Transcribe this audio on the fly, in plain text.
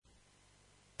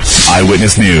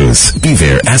Eyewitness News. Be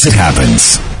there as it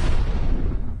happens.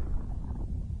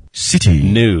 City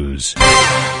News.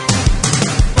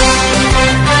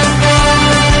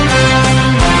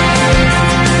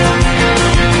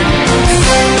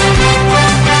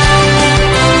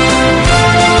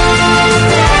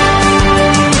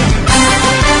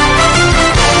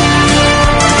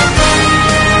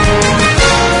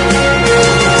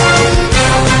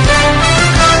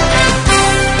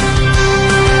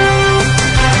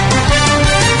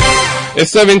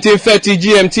 It's 17:30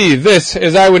 GMT. This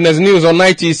is Eyewitness News on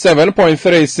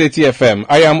 97.3 City FM.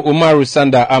 I am Umaru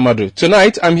Sanda Amadou.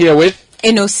 Tonight, I'm here with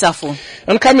Eno Safo.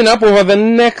 And coming up over the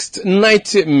next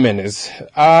 90 minutes,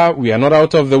 we are not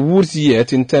out of the woods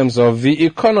yet in terms of the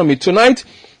economy. Tonight,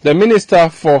 the Minister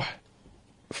for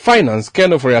Finance,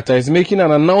 Ken Ofori-Atta, is making an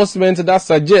announcement that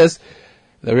suggests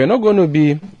that we are not going to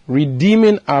be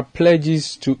redeeming our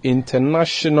pledges to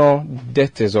international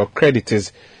debtors or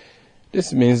creditors.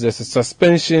 This means there's a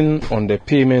suspension on the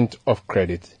payment of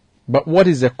credit. But what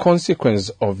is the consequence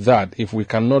of that if we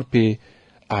cannot pay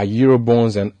our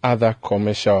Eurobonds and other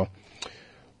commercial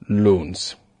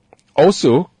loans?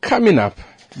 Also, coming up,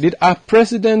 did our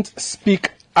president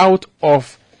speak out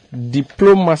of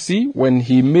diplomacy when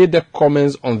he made the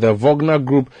comments on the Wagner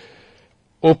Group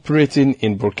operating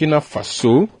in Burkina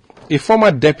Faso? A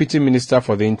former deputy minister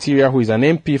for the interior who is an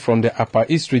MP from the Upper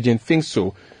East region thinks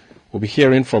so. We'll be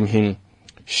hearing from him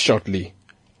shortly.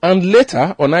 And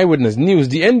later on Eyewitness News,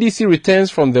 the NDC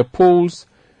returns from the polls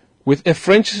with a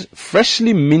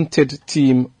freshly minted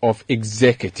team of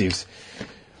executives.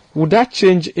 Would that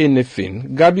change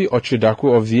anything? Gabi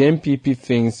Ochudaku of the MPP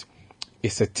thinks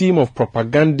it's a team of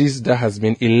propagandists that has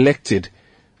been elected.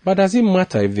 But does it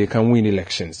matter if they can win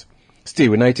elections? Stay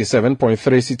with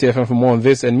 97.3 City FM for more on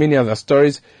this and many other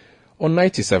stories on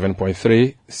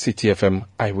 97.3 City FM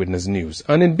Eyewitness News.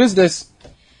 And in business,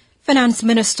 Finance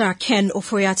Minister Ken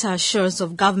Ofori-Atta assures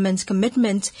of government's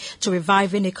commitment to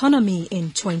reviving economy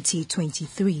in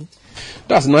 2023.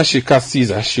 That's Nashika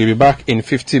Caesar. She'll be back in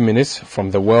 50 minutes from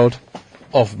the world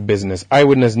of business.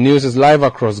 Eyewitness News is live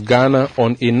across Ghana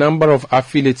on a number of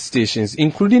affiliate stations,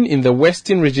 including in the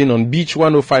Western region on Beach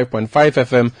 105.5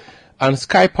 FM and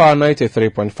Sky Power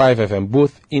 93.5 FM,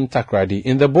 both in Takrady.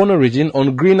 In the Bono region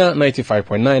on Greener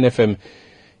 95.9 FM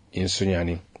in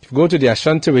Sunyani. If you go to the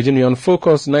Ashanti region, we're on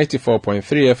Focus 94.3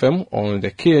 FM on the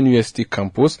KNUST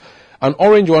campus and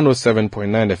Orange 107.9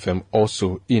 FM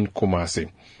also in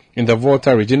Kumasi. In the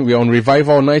Volta region, we're on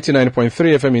Revival 99.3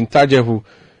 FM in Tajevu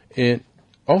and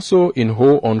also in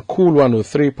Ho on Cool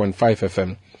 103.5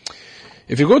 FM.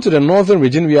 If you go to the Northern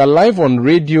region, we are live on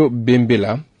Radio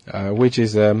Bimbila, which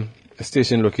is a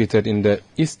station located in the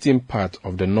eastern part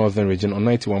of the Northern region on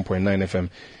 91.9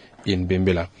 FM in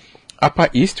Bimbila. Upper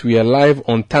East, we are live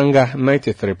on Tanga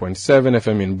 93.7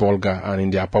 FM in Bolga, and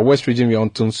in the Upper West region, we are on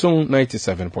Tunsung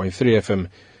 97.3 FM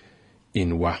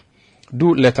in Wa.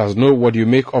 Do let us know what you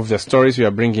make of the stories we are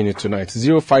bringing you tonight.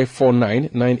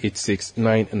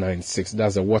 0549-986-996.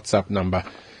 That's the WhatsApp number.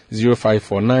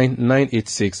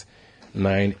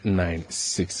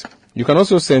 0549-986-996. You can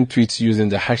also send tweets using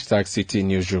the hashtag City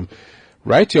Newsroom.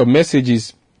 Write your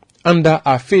messages under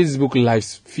our Facebook live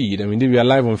feed. We are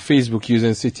live on Facebook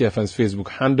using City FM's Facebook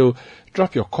handle.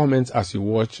 Drop your comments as you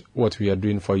watch what we are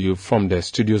doing for you from the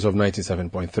studios of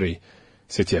 97.3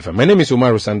 City FM. My name is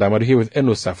Umaru Sanda Amadou here with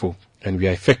Eno Safo, and we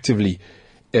are effectively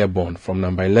airborne from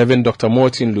number 11 Dr.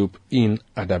 Martin Loop in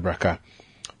Adabraka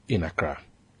in Accra.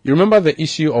 You remember the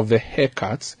issue of the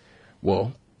haircuts?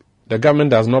 Well, the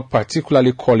government does not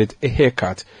particularly call it a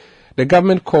haircut. The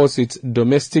government calls it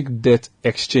Domestic Debt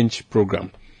Exchange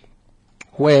Program,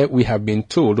 where we have been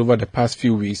told over the past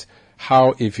few weeks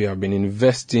how if you have been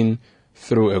investing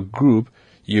through a group,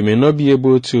 you may not be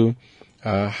able to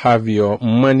have your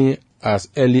money as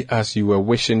early as you were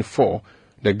wishing for.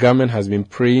 The government has been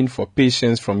praying for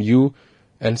patience from you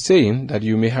and saying that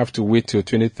you may have to wait till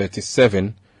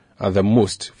 2037 at the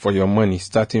most for your money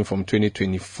starting from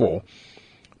 2024.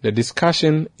 The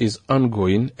discussion is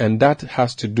ongoing, and that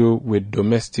has to do with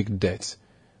domestic debts.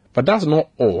 But that's not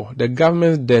all. The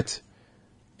government's debt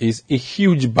is a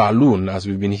huge balloon, as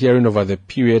we've been hearing over the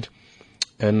period,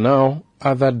 and now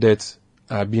other debts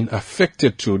are being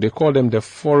affected too. They call them the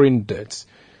foreign debts.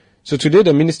 So today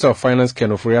the Minister of Finance,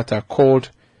 Ken Ofori-Atta, called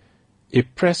a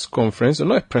press conference, or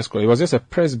not a press conference, it was just a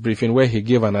press briefing where he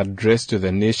gave an address to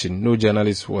the nation. No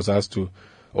journalist was asked to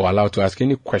or allowed to ask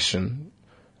any question.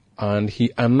 And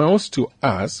he announced to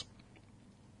us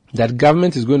that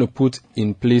government is going to put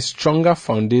in place stronger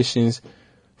foundations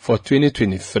for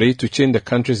 2023 to change the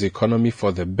country's economy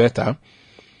for the better.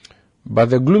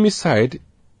 But the gloomy side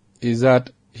is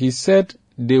that he said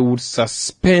they would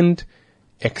suspend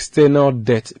external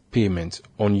debt payments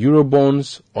on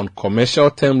Eurobonds, on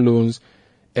commercial term loans,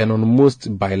 and on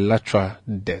most bilateral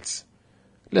debts.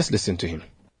 Let's listen to him.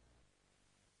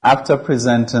 After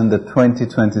presenting the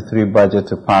 2023 budget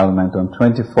to Parliament on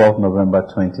 24th November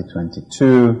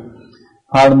 2022,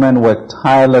 Parliament worked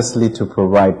tirelessly to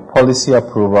provide policy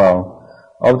approval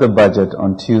of the budget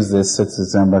on Tuesday, 6th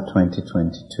December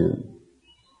 2022.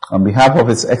 On behalf of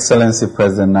His Excellency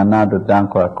President Nana Addo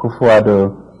Dankwa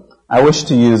Akufo-Addo, I wish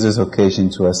to use this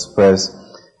occasion to express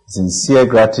sincere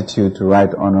gratitude to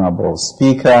Right Honourable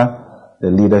Speaker, the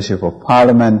leadership of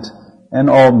Parliament, and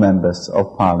all members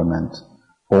of Parliament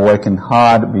for working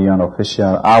hard beyond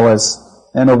official hours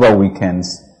and over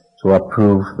weekends to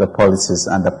approve the policies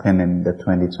underpinning the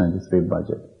 2023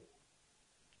 budget.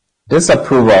 This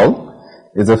approval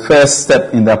is the first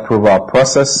step in the approval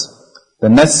process. The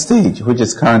next stage, which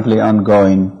is currently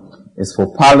ongoing, is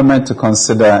for Parliament to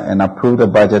consider and approve the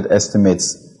budget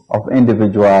estimates of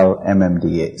individual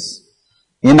MMDAs.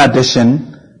 In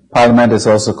addition, Parliament is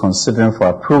also considering for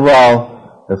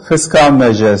approval the fiscal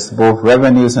measures, both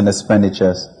revenues and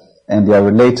expenditures, and their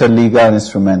related legal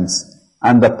instruments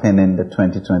underpinning the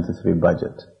 2023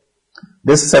 budget.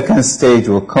 This second stage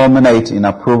will culminate in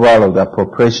approval of the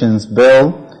appropriations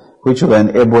bill, which will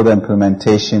enable the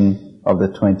implementation of the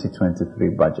 2023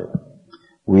 budget.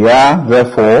 We are,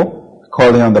 therefore,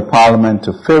 calling on the Parliament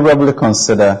to favorably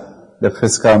consider the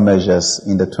fiscal measures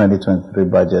in the 2023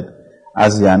 budget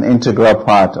as they are an integral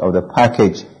part of the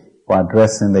package for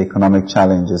addressing the economic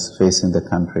challenges facing the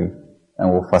country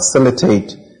and will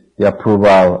facilitate the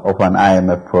approval of an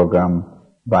IMF program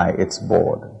by its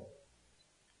board.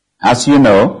 As you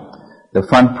know, the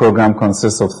fund program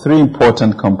consists of three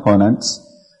important components: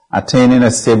 attaining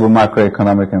a stable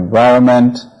macroeconomic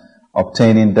environment,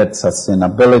 obtaining debt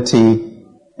sustainability,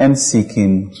 and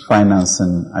seeking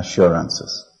financing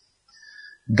assurances.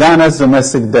 Ghana's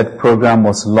domestic debt program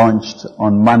was launched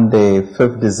on Monday,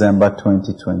 5th December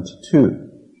 2022.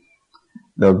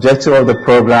 The objective of the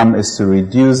program is to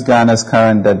reduce Ghana's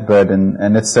current debt burden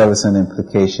and its servicing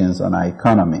implications on our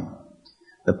economy.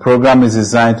 The program is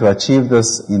designed to achieve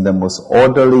this in the most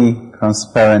orderly,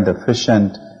 transparent,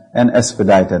 efficient, and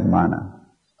expedited manner.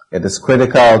 It is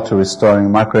critical to restoring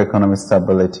macroeconomic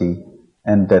stability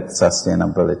and debt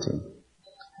sustainability.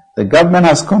 The government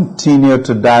has continued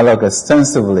to dialogue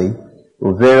extensively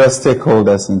with various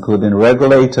stakeholders, including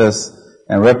regulators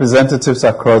and representatives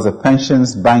across the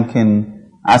pensions, banking,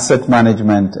 asset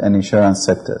management, and insurance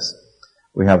sectors.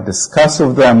 We have discussed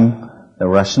with them the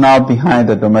rationale behind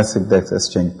the domestic debt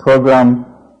exchange program,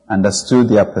 understood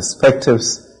their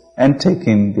perspectives, and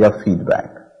taken their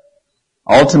feedback.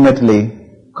 Ultimately,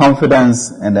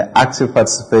 confidence and the active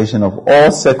participation of all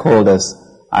stakeholders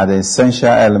are the essential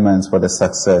elements for the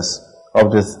success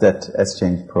of this debt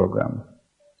exchange program.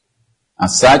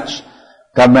 As such,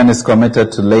 government is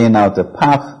committed to laying out a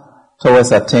path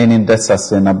towards attaining debt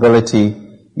sustainability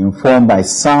informed by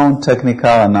sound technical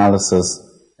analysis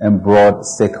and broad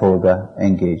stakeholder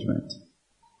engagement.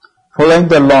 Following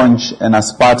the launch and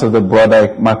as part of the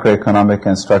broader macroeconomic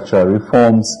and structural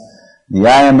reforms, the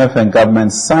IMF and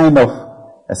government signed off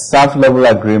a staff-level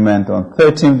agreement on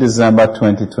 13 December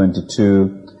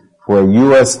 2022 for a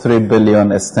 $3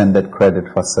 billion extended credit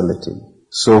facility.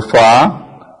 So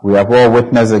far, we have all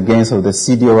witnessed the gains of the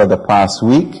CD over the past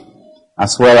week,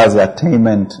 as well as the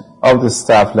attainment of the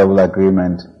staff-level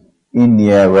agreement in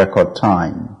near record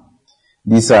time.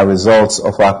 These are results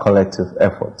of our collective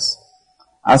efforts.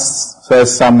 As 1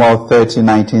 Samuel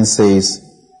 30:19 says,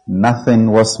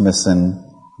 nothing was missing,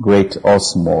 great or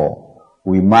small.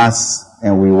 We must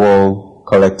and we will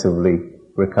collectively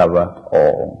recover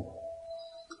all.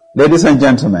 Ladies and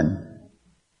gentlemen,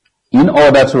 in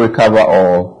order to recover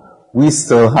all, we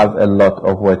still have a lot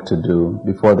of work to do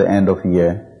before the end of the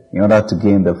year in order to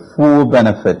gain the full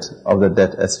benefit of the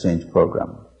debt exchange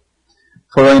program.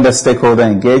 Following the stakeholder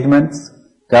engagement,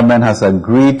 government has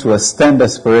agreed to extend the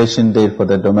expiration date for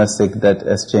the domestic debt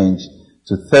exchange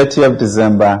to 30th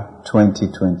December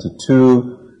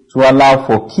 2022 to allow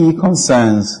for key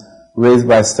concerns raised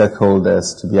by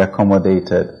stakeholders to be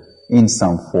accommodated in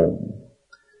some form.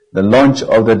 The launch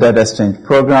of the debt exchange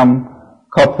program,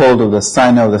 coupled with the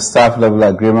signing of the staff-level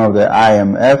agreement of the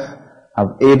IMF, have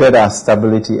aided our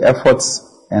stability efforts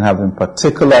and have in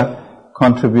particular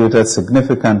contributed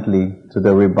significantly to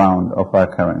the rebound of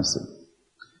our currency.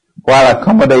 While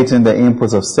accommodating the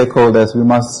inputs of stakeholders, we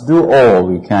must do all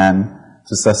we can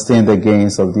to sustain the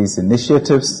gains of these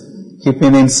initiatives,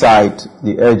 keeping in sight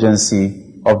the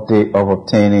urgency of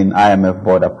obtaining IMF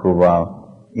board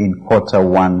approval in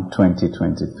Q1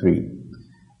 2023.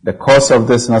 The cost of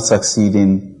this not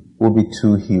succeeding will be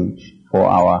too huge for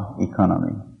our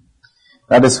economy.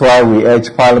 That is why we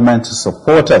urge Parliament to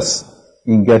support us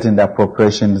in getting the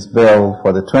appropriations bill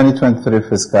for the 2023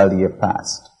 fiscal year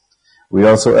passed. We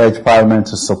also urge Parliament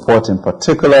to support in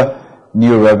particular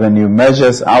new revenue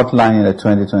measures outlined in the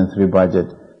 2023 budget,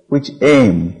 which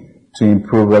aim to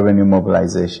improve revenue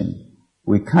mobilization.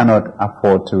 We cannot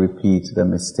afford to repeat the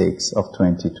mistakes of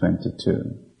 2022.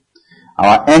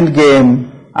 Our end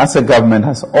game as a government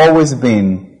has always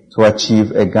been to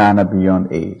achieve a Ghana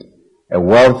beyond aid, a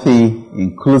wealthy,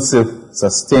 inclusive,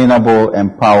 sustainable,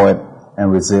 empowered,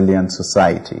 and resilient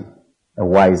society, a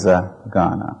wiser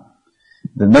Ghana.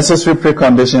 The necessary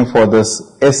precondition for this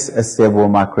is a stable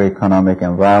macroeconomic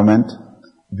environment.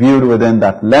 Viewed within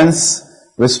that lens,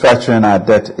 restructuring our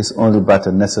debt is only but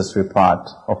a necessary part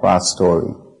of our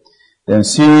story. The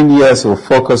ensuing years will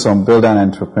focus on building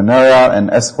an entrepreneurial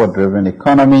and export-driven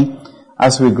economy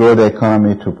as we grow the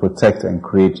economy to protect and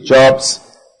create jobs,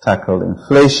 tackle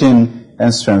inflation,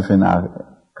 and strengthen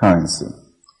our currency.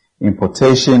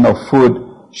 Importation of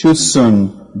food should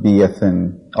soon be a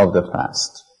thing of the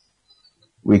past.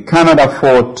 We cannot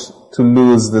afford to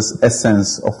lose this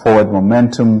essence of forward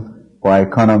momentum for our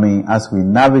economy as we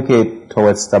navigate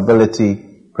towards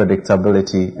stability,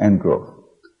 predictability, and growth.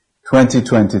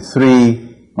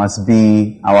 2023 must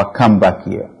be our comeback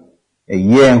year, a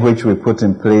year in which we put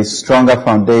in place stronger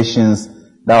foundations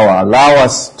that will allow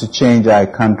us to change our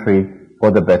country for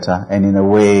the better and in a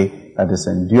way that is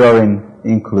enduring,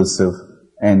 inclusive,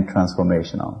 and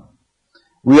transformational.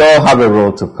 We all have a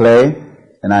role to play,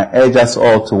 and I urge us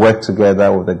all to work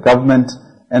together with the government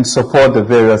and support the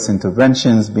various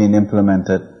interventions being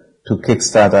implemented to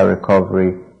kickstart our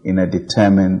recovery in a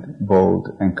determined, bold,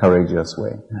 and courageous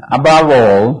way. Above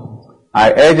all,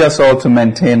 I urge us all to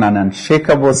maintain an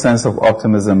unshakable sense of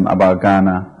optimism about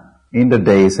Ghana in the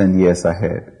days and years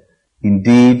ahead.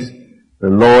 Indeed, the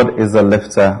Lord is the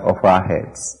lifter of our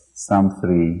heads. Psalm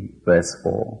 3, verse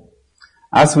 4.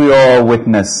 As we all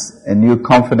witness a new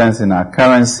confidence in our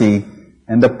currency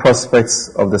and the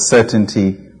prospects of the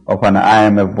certainty of an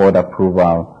IMF board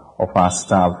approval of our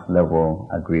staff level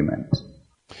agreement.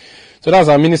 So that's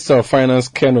our Minister of Finance,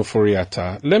 Ken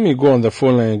Ofori-Atta. Let me go on the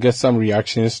phone line and get some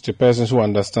reactions to persons who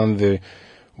understand the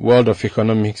world of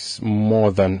economics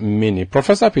more than many.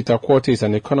 Professor Peter Quartey is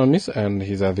an economist and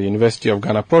he's at the University of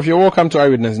Ghana. Prof, you're welcome to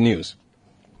Eyewitness News.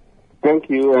 Thank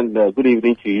you, and good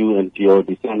evening to you and to your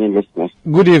discerning listeners.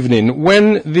 Good evening.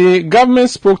 When the government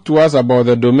spoke to us about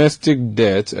the domestic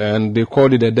debt, and they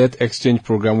called it a debt exchange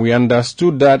program, we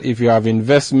understood that if you have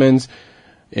investments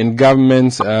in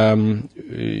government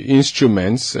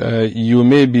instruments, you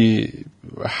may be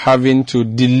having to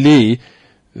delay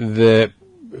the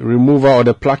removal or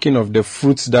the plucking of the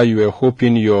fruits that you were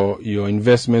hoping your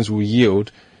investments will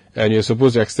yield, and you're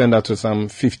supposed to extend that to some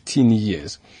 15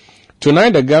 years.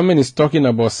 Tonight, the government is talking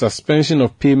about suspension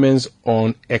of payments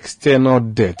on external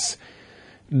debts.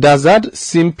 Does that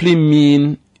simply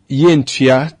mean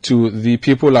yentia to the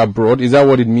people abroad? Is that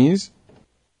what it means?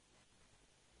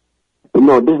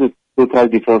 No, this is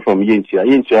totally different from yentia.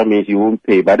 Yentia means you won't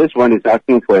pay, but this one is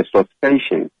asking for a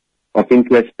suspension of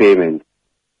interest payment.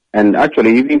 And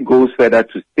actually, even goes further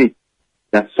to state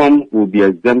that some will be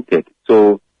exempted.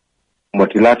 So,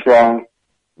 multilateral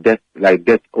debt, like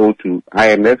debt owed to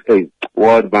IMF,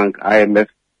 World Bank, IMF,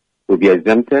 will be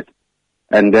exempted,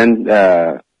 and then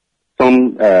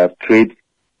some trade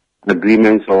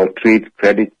agreements or trade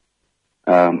credit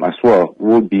as well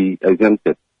will be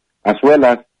exempted, as well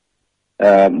as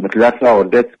multilateral or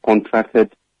debt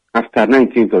contracted after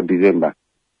 19th of December.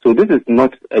 So this is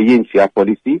not a yentia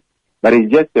policy, but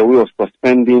it's just a way of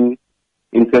suspending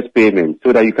interest payments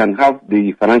so that you can have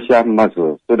the financial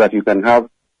muscle, so that you can have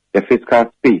the fiscal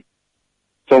space,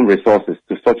 some resources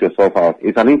to sort yourself out.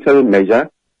 It's an interim measure.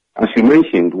 As you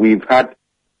mentioned, we've had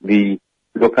the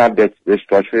local debt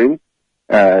restructuring.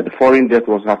 The foreign debt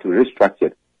also have to be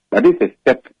restructured. But this is a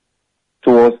step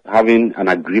towards having an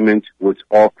agreement with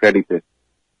all creditors.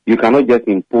 You cannot just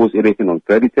impose anything on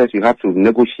creditors. You have to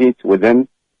negotiate with them,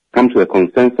 come to a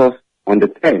consensus on the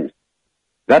terms.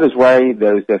 That is why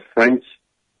there is a French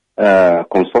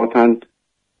consultant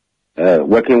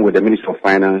working with the Ministry of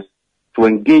Finance to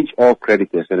engage all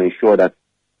creditors and ensure that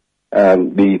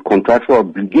the contractual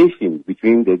obligation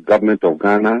between the government of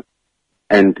Ghana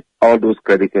and all those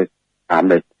creditors are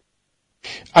met.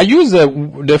 I use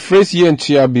the phrase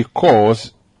yentia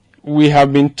because we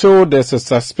have been told there's a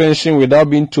suspension without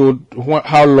being told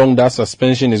how long that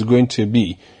suspension is going to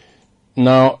be.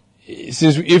 Now,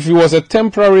 since if it was a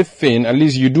temporary thing, at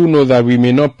least you do know that we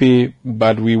may not pay,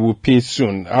 but we will pay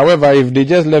soon. However, if they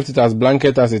just left it as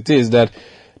blanket as it is, that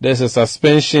there's a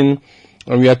suspension,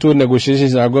 and we are told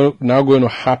negotiations are now going to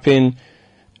happen,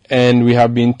 and we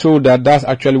have been told that that's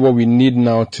actually what we need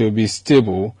now to be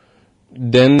stable,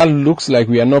 then that looks like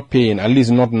we are not paying, at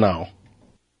least not now.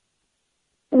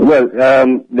 Well,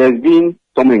 there's been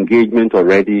some engagement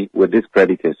already with these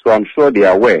creditors, so I'm sure they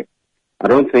are aware. I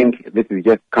don't think this is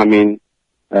just coming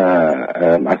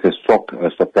as a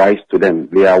surprise to them.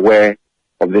 They are aware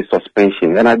of this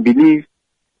suspension, and I believe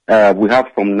we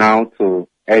have from now to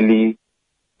early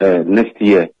next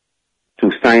year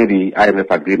to sign the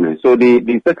IMF agreement. So they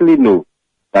certainly know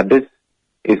that this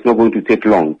is not going to take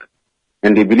long,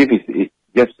 and they believe it's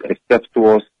just a step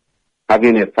towards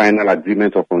having a final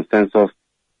agreement or consensus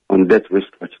on debt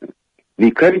restructuring.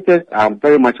 The creditors are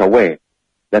very much aware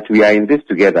that we are in this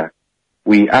together.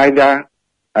 We either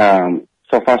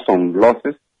suffer some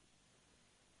losses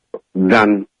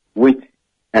than wait,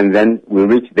 and then we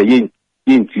reach the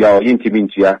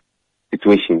yin-to-yin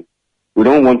situation. We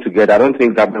don't want to get, I don't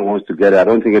think government wants to get, I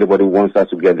don't think anybody wants us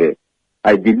to get there.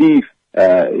 I believe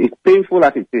it's painful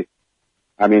as it is.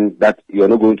 I mean, that you're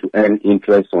not going to earn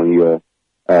interest on your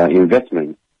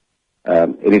investment.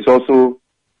 It is also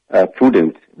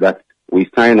prudent that we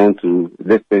sign on to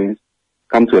these things,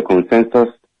 come to a consensus,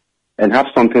 and have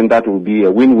something that will be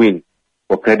a win-win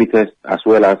for creditors as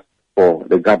well as for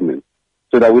the government,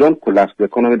 so that we don't collapse, the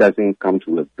economy doesn't come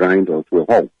to a grind or to a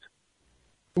halt.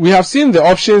 We have seen the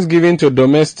options given to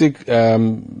domestic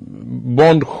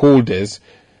bond holders.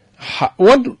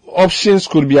 What options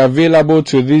could be available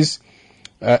to these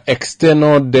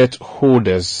external debt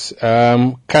holders?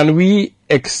 Can we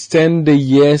extend the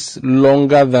years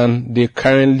longer than they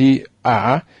currently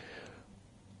are?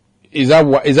 Is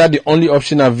that the only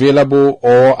option available,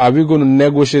 or are we going to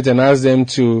negotiate and ask them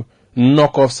to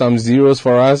knock off some zeros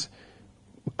for us?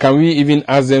 Can we even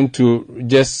ask them to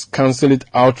just cancel it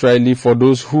outrightly for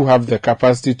those who have the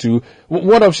capacity to?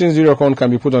 What options do you reckon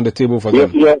can be put on the table for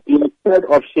them? Your third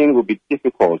option will be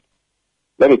difficult.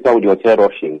 Let me start with your third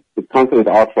option. To cancel it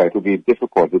outright will be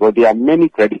difficult because there are many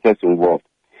creditors involved.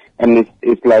 And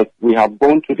it's like we have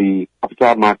gone to the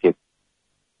capital market.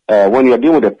 When you're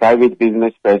dealing with a private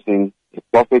business person,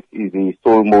 profit is the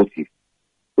sole motive.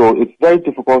 So it's very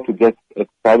difficult to get a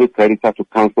private creditor to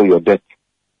cancel your debt.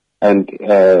 And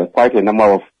quite a number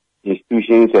of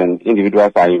institutions and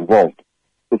individuals are involved.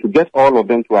 So to get all of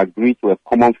them to agree to a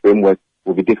common framework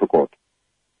will be difficult.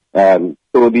 So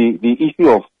the issue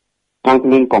of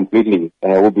cancelling completely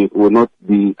will not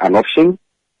be an option,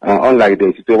 unlike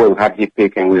the situation where we had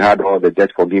HIPC and we had all the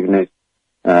debt forgiveness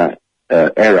era.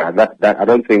 That I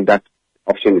don't think that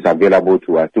option is available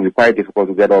to us. It will be quite difficult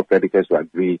to get all creditors to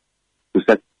agree to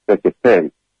such a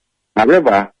term.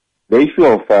 However, the issue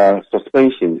of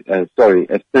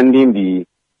extending the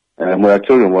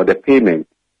moratorium or the payment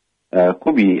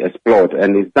could be explored,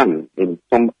 and is done in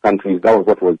some countries. That was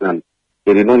what was done.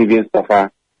 They did not even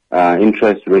suffer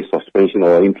interest rate suspension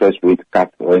or interest rate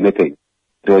cut or anything.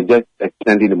 They were just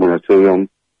extending the moratorium,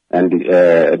 and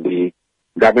the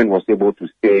government was able to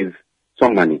save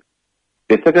some money.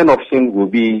 The second option will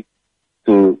be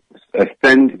to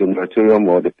extend the moratorium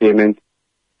or the payment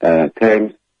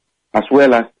terms, as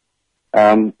well as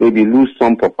maybe lose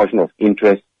some proportion of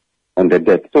interest on the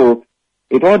debt. So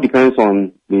it all depends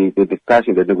on the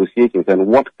discussion, the negotiations, and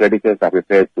what creditors are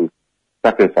prepared to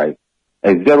sacrifice.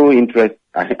 A zero interest,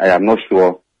 I am not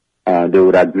sure they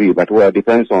would agree, but it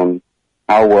depends on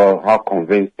how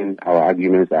convincing our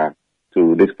arguments are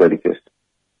to these creditors.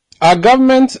 Our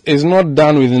government is not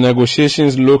done with the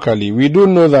negotiations locally. We do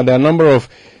know that there are a number of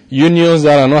unions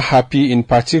that are not happy, in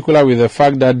particular with the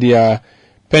fact that their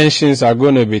pensions are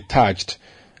going to be touched.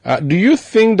 Do you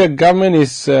think the government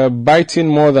is biting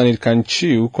more than it can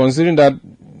chew, considering that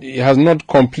it has not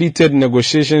completed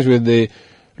negotiations with the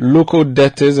local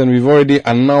debtors, and we've already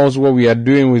announced what we are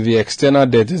doing with the external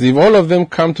debtors? If all of them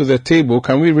come to the table,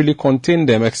 can we really contain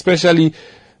them, especially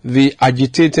the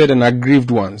agitated and aggrieved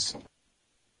ones?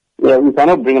 Yeah, we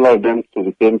cannot bring a lot of them to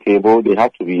the same table. They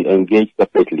have to be engaged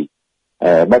separately.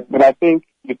 But I think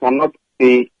you cannot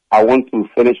say, I want to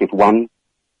finish with one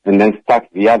and then start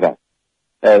the other.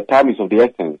 Time is of the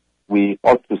essence. We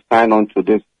ought to sign on to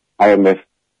this IMF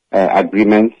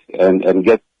agreement and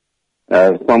get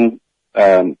some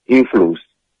inflows.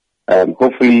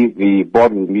 Hopefully the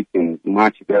board will meet in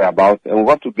March thereabouts, and we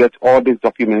want to get all these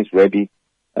documents ready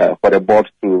for the board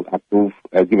to approve,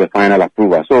 give a final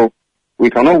approval. So we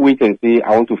cannot wait and say,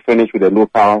 I want to finish with the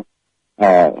local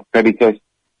creditors.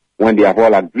 When they have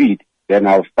all agreed, then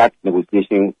I'll start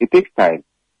negotiations. It takes time.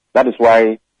 That is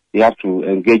why you have to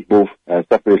engage both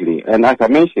separately. And as I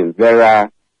mentioned, there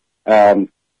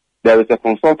is a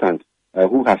consultant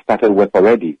who has started work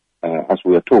already. as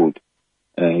we were told.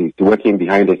 He's working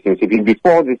behind the scenes even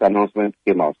before this announcement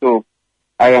came out. So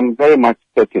I am very much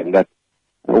certain that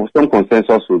some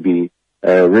consensus will be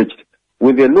reached.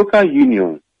 With the local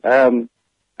unions,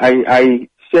 I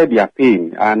share their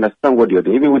pain. I understand what you're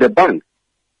doing, even with the bank,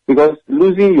 because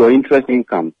losing your interest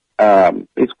income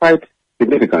is quite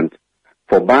significant.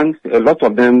 For banks, a lot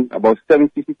of them, about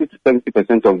 60 to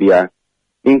 70% of their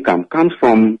income comes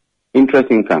from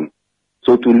interest income.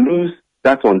 So to lose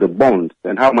that on the bonds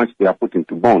and how much they are put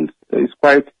into bonds is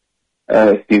quite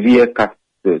severe cut,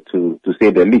 to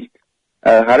say the least.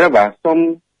 However,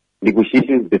 some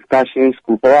negotiations, discussions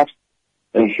could perhaps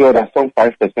ensure that some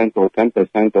 5% or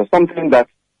 10% or something that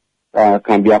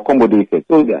can be accommodated.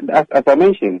 So as I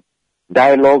mentioned,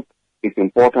 dialogue is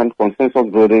important,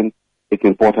 consensus building is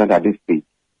important at this stage.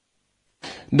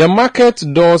 The market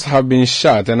doors have been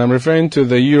shut, and I'm referring to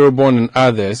the Eurobond and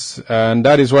others, and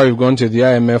that is why we've gone to the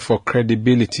IMF for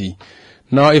credibility.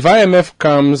 Now, if IMF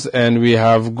comes and we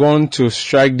have gone to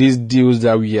strike these deals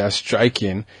that we are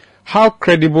striking, how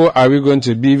credible are we going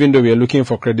to be, even though we are looking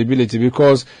for credibility?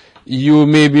 Because you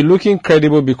may be looking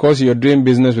credible because you're doing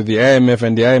business with the IMF,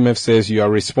 and the IMF says you are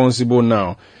responsible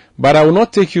now. But I will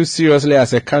not take you seriously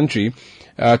as a country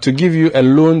to give you a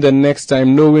loan the next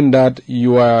time, knowing that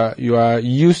you are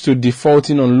used to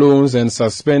defaulting on loans and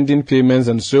suspending payments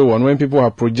and so on, when people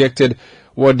have projected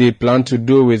what they plan to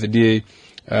do with the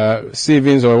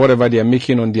savings or whatever they are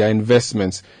making on their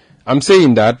investments. I'm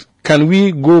saying that, can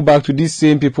we go back to these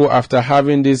same people after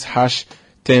having these harsh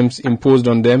terms imposed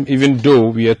on them, even though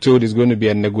we are told it's going to be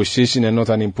a negotiation and not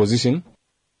an imposition?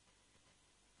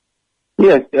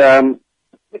 Yes,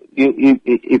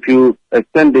 if you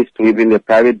extend this to even a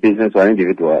private business or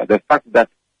individual, the fact that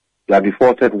you are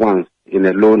defaulted once in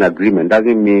a loan agreement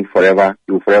doesn't mean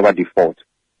you forever default.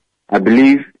 I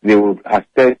believe they will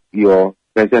assess your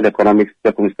present economic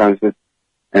circumstances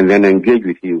and then engage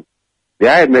with you. The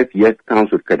IMF, yes, comes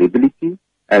with credibility,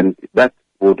 and that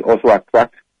would also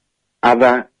attract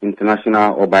other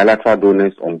international or bilateral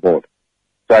donors on board.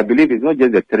 So I believe it's not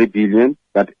just the 3 billion,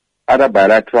 but other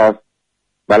bilateral,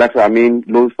 I mean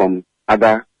loans from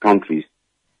other countries.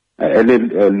 Any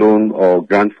loan or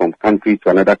grant from country to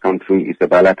another country is a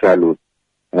bilateral loan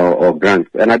or grant.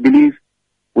 And I believe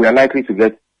we are likely to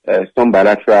get some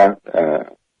bilateral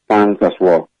funds as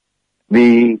well.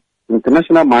 The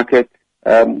international market,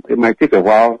 it might take a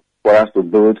while for us to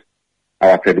build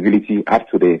our credibility up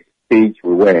to the stage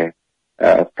we were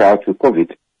prior to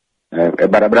COVID.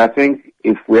 But I think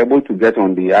if we're able to get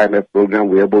on the IMF program,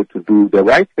 we're able to do the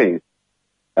right things.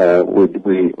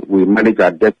 We manage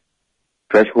our debt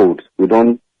thresholds. We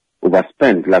don't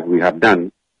overspend like we have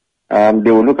done.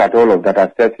 They will look at all of that,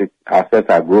 assess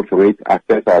our growth rate,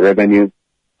 assess our revenue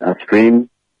stream,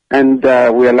 and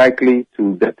we are likely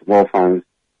to get more funds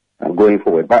going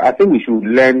forward. But I think we should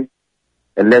learn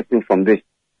a lesson from this,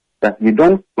 that we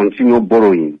don't continue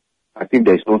borrowing as if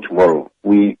there is no tomorrow.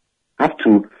 We have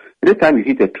to, every time you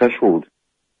hit a threshold,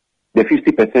 the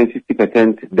 50%,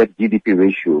 60% debt GDP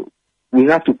ratio, we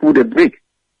have to pull the brake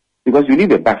because you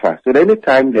need a buffer. So that any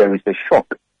time there is a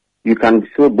shock, you can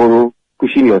still borrow,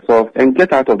 cushion yourself, and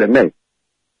get out of the mess.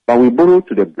 But we borrow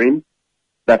to the brim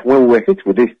that when we were hit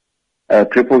with this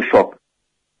triple shock,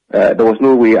 there was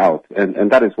no way out.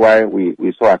 And that is why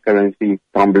we saw our currency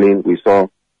tumbling, we saw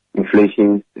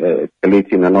inflation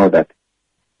escalating and all that.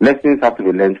 Lessons have to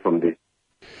be learned from this.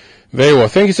 Very well.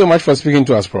 Thank you so much for speaking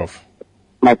to us, Prof.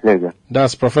 My pleasure.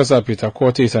 That's Professor Peter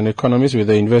Quartey. He's an economist with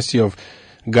the University of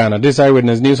Ghana. This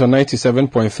Eyewitness News on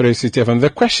 97.3 CTF. And the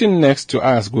question next to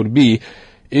ask would be,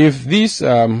 if these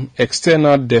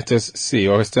external debtors say,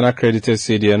 or external creditors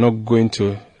say they are not going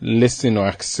to listen or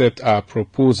accept our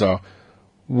proposal,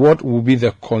 what will be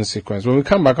the consequence? When we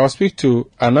come back, I'll speak to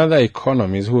another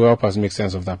economist who will help us make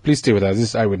sense of that. Please stay with us. This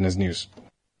is Eyewitness News.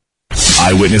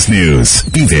 Eyewitness News.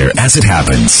 Be there as it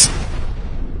happens.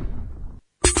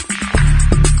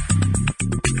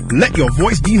 Let your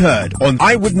voice be heard on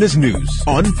Eyewitness News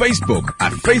on Facebook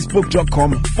at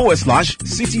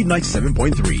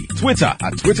facebook.com/City97.3, Twitter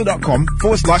at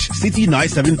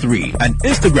twitter.com/City973, and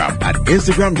Instagram at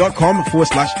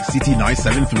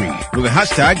instagram.com/City973 with the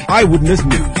hashtag Eyewitness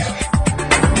News.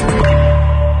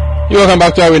 Welcome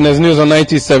back to Eyewitness News on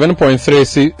 97.3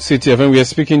 CTFM. We are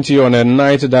speaking to you on a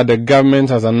night that the government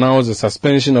has announced the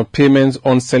suspension of payments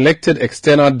on selected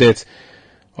external debt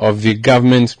of the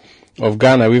government of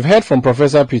Ghana. We've heard from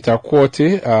Professor Peter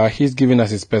Quartey. He's giving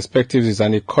us his perspectives. He's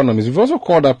an economist. We've also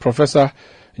called up Professor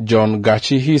John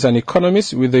Gachi. He's an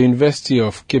economist with the University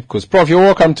of Cape Coast. Prof, you're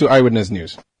welcome to Eyewitness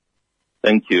News.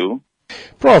 Thank you.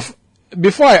 Prof,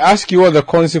 before I ask you what the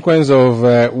consequence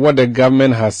of what the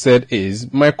government has said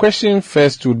is, my question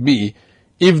first would be,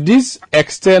 if these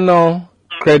external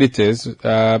creditors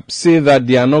say that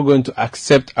they are not going to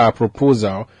accept our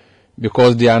proposal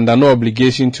because they are under no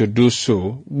obligation to do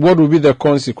so, what will be the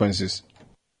consequences?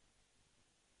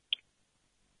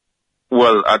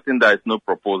 Well, I think there is no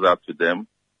proposal to them.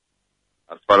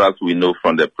 As far as we know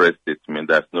from the press statement,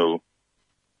 there's no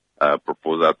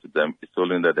proposal to them. It's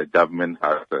only that the government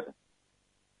has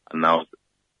announced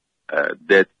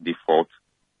debt default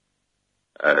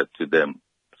to them.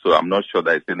 So I'm not sure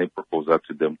there is any proposal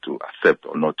to them to accept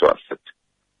or not to accept.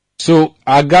 So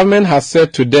our government has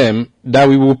said to them that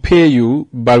we will pay you,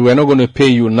 but we're not going to pay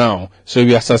you now. So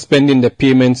we are suspending the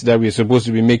payments that we're supposed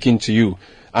to be making to you,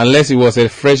 unless it was a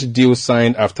fresh deal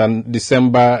signed after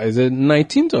December, is it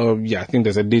 19th? Or yeah, I think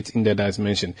there's a date in there that's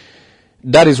mentioned.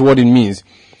 That is what it means.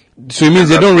 So it means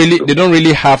they don't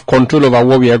really have control over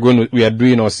what we are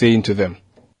doing or saying to them.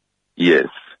 Yes.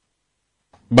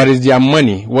 But it's their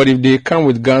money. What if they come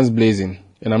with guns blazing?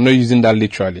 And I'm not using that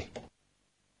literally.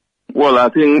 Well, I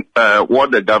think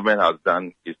what the government has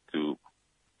done is to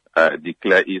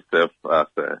declare itself as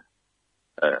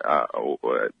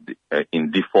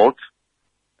in default,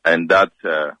 and that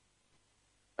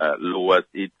lowers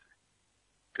its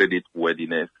credit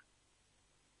worthiness.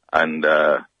 And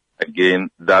again,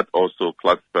 that also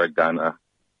classifies Ghana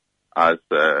as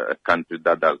a country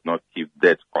that does not keep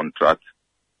debt contracts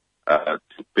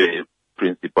to pay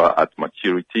principal at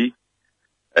maturity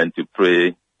and to pay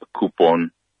a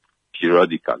coupon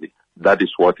periodically. That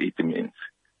is what it means.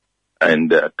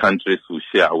 And countries who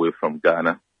share away from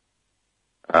Ghana,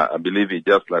 I believe it's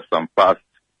just like some past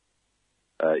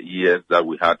years that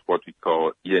we had what we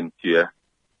call ENTIA.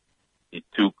 It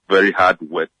took very hard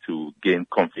work to gain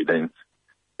confidence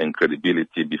and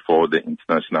credibility before the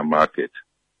international market.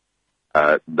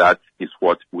 That is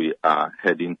what we are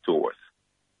heading towards,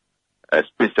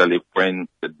 especially when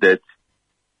the debt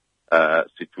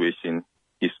situation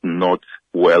is not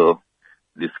well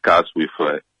discussed with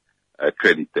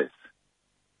creditors.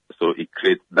 So it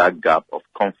creates that gap of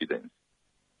confidence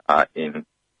in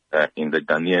the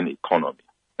Ghanaian economy,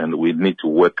 and we need to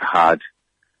work hard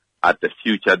at the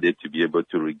future day to be able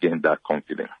to regain that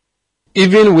confidence.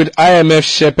 Even with IMF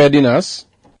shepherding us?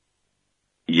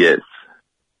 Yes.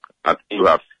 I think you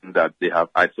have seen that they have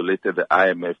isolated the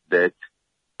IMF debt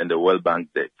and the World Bank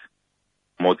debt.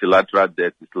 Multilateral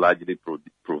debt is largely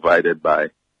provided by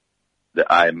the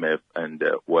IMF and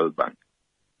the World Bank.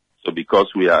 So because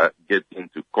we are getting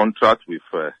to contract with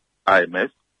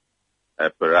IMF,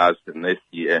 perhaps next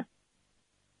year,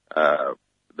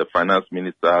 the finance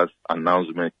minister's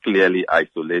announcement clearly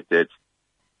isolated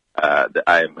the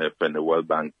IMF and the World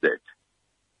Bank debt.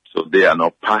 So they are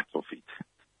not part of it.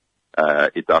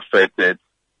 It affected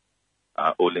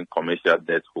only commercial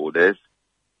debt holders,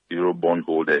 Eurobond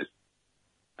holders,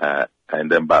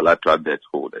 and then bilateral debt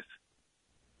holders.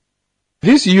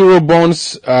 These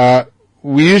Eurobonds,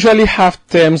 we usually have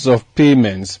terms of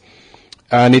payments,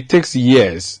 and it takes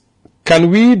years.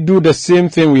 Can we do the same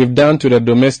thing we've done to the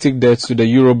domestic debts to the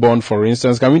Eurobond, for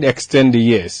instance? Can we extend the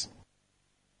years?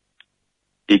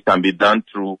 It can be done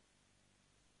through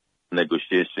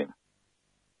negotiation.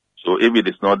 So if it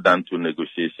is not done through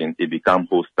negotiation, it becomes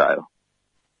hostile.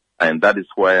 And that is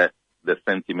where the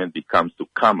sentiment becomes to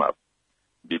come up,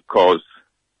 because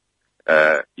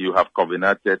you have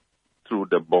covenanted through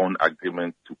the bond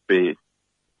agreement to pay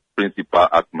principal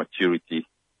at maturity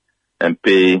and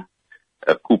pay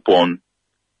a coupon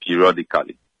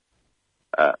periodically.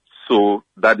 So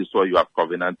that is what you have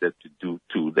covenanted to do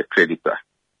to the creditor.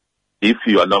 If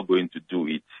you are not going to do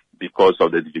it because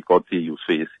of the difficulty you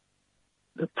face,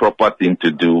 the proper thing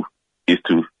to do is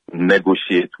to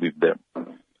negotiate with them,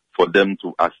 for them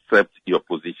to accept your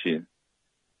position,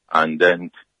 and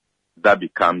then that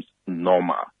becomes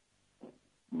normal.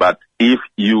 But if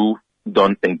you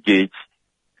don't engage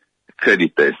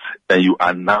creditors and you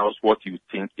announce what you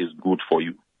think is good for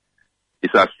you,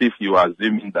 it's as if you are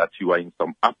assuming that you are in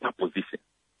some upper position.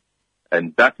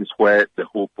 And that is where the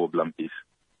whole problem is.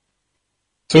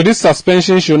 So this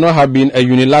suspension should not have been a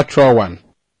unilateral one?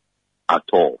 At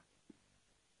all.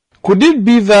 Could it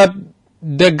be that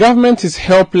the government is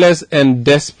helpless and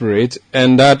desperate,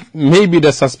 and that maybe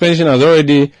the suspension has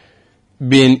already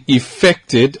been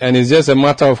effected and it's just a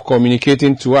matter of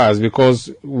communicating to us? Because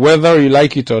whether you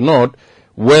like it or not,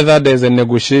 whether there's a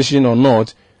negotiation or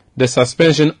not, the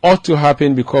suspension ought to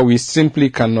happen because we simply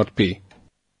cannot pay.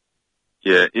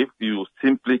 Yeah, if you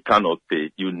simply cannot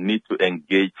pay, you need to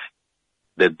engage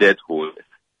the debt holders.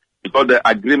 Because the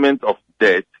agreement of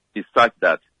debt is such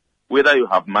that whether you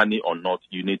have money or not,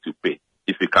 you need to pay.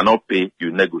 If you cannot pay, you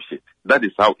negotiate. That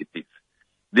is how it is.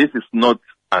 This is not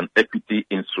an equity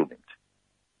instrument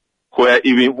where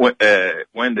even when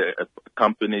the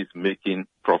company is making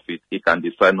profit, it can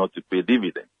decide not to pay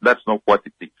dividend. That's not what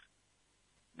it is.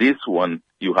 This one,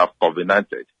 you have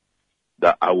covenanted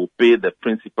that I will pay the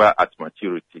principal at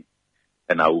maturity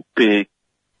and I will pay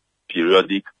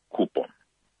periodic coupon.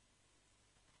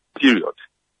 Period.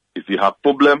 If you have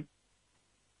problem,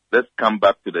 let's come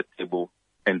back to the table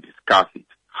and discuss it,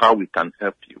 how we can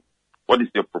help you. What is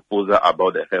your proposal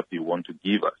about the help you want to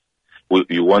give us?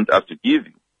 You want us to give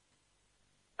you?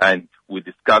 And we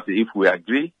discuss it. If we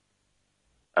agree,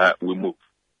 we move.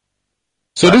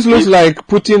 So this looks like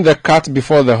putting the cart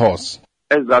before the horse.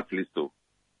 Exactly so.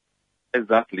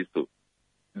 Exactly so.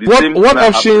 What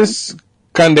options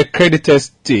can the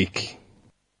creditors take?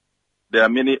 There are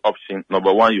many options.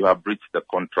 Number one, you have breached the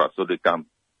contract, so they can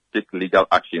take legal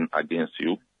action against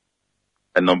you.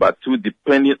 And number two,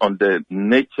 depending on the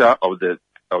nature of the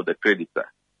creditor,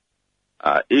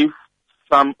 if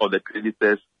some of the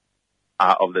creditors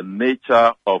are of the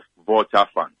nature of vulture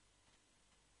funds,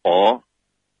 or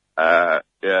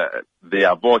they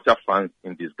are vulture funds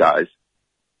in disguise,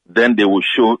 then they will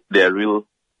show their real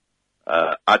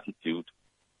attitude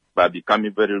by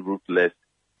becoming very ruthless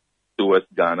towards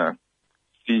Ghana.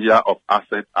 Seizure of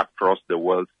assets across the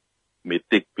world may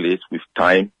take place with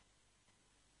time,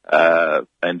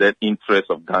 and then interest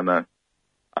of Ghana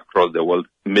across the world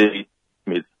may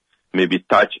be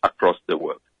touched across the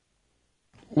world.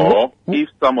 Or if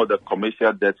some of the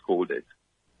commercial debt holders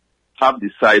have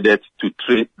decided to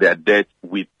trade their debt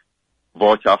with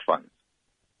vulture funds,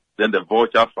 then the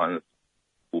vulture funds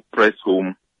will press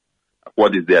home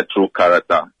what is their true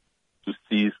character to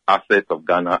seize assets of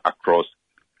Ghana across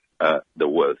the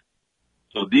world.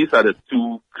 So these are the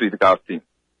two critical things.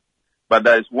 But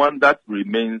there is one that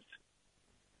remains,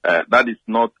 that is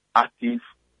not active,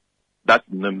 that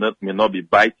may not be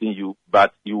biting you,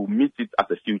 but you will meet it at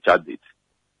a future date.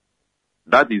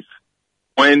 That is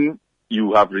when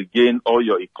you have regained all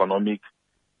your economic,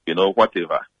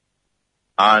 whatever,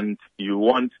 and you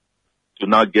want to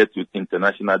now get to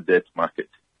international debt market,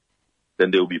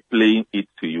 then they will be playing it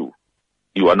to you.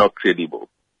 You are not credible.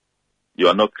 You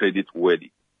are not credit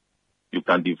worthy. You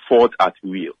can default at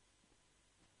will.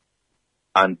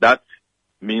 And that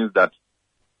means that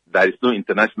there is no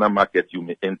international market you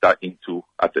may enter into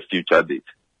at a future date.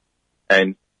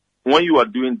 And when you are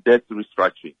doing debt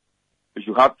restructuring, you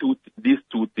should have these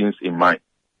two things in mind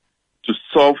to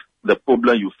solve the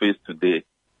problem you face today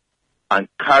and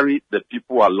carry the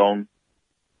people along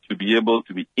to be able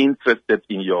to be interested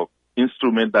in your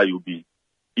instrument that you'll be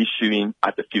issuing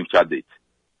at a future date.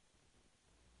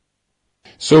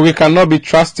 So we cannot be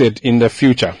trusted in the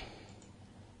future.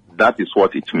 That is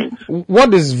what it means.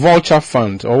 What is vulture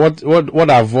fund, or what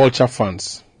are vulture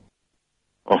funds?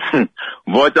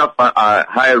 Vulture funds are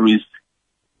high risk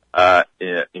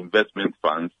investment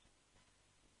funds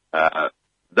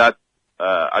that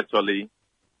actually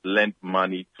lend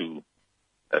money to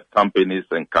companies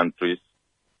and countries.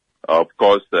 Of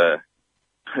course,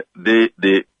 they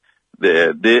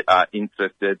are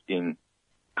interested in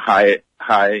high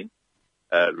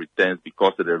returns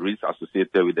because the risk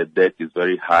associated with the debt is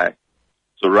very high.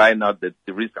 So right now, the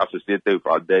risk associated with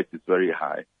our debt is very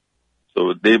high.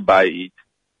 So they buy it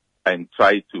and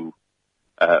try to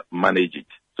manage it.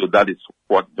 So that is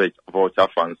what vulture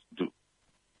funds do.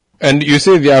 And you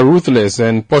say they are ruthless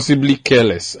and possibly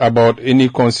careless about any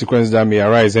consequence that may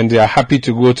arise, and they are happy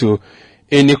to go to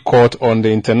any court on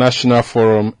the international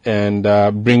forum and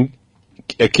bring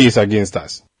a case against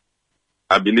us.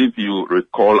 I believe you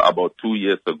recall about 2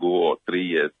 years ago or 3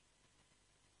 years,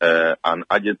 an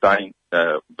Argentine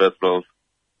vessel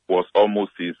was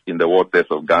almost seized in the waters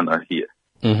of Ghana here.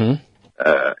 Mm-hmm.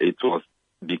 It was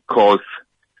because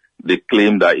they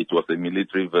claimed that it was a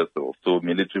military vessel. So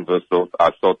military vessels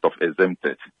are sort of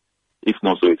exempted. If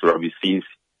not so, it will be seized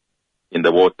in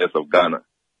the waters of Ghana.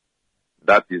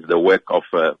 That is the work of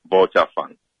vulture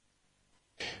funds.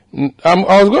 I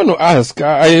was going to ask,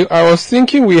 I was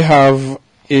thinking we have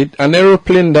an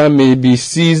aeroplane that may be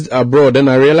seized abroad, and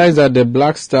I realized that the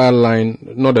Black Star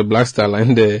Line, not the Black Star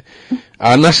Line,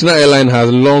 our national airline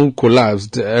has long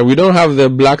collapsed. We don't have the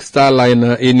Black Star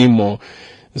Liner anymore.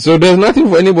 So there's nothing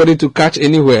for anybody to catch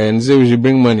anywhere and say we should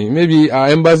bring money. Maybe our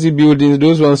embassy buildings,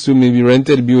 those ones too may be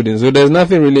rented buildings. So there's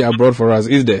nothing really abroad for us,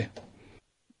 is there?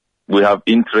 We have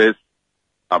interest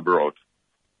abroad.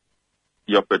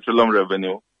 Your petroleum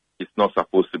revenue is not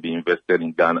supposed to be invested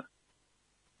in Ghana.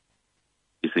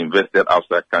 It's invested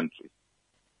outside country.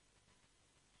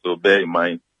 So bear in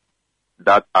mind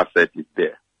that asset is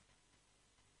there.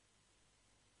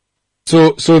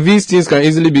 So these things can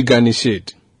easily be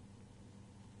garnished.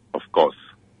 Of course.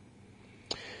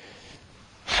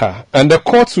 And the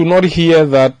courts will not hear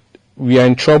that we are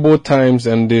in troubled times,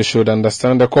 and they should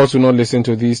understand. The courts will not listen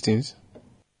to these things.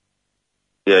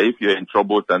 Yeah, if you're in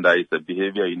troubled and there is a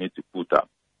behavior you need to put up,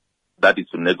 that is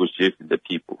to negotiate with the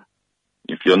people.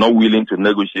 If you're not willing to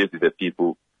negotiate with the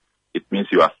people, it means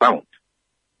you are sound.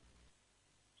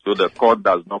 So the court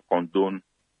does not condone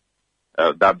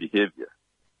that behavior.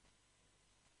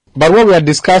 But what we are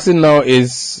discussing now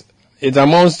is, it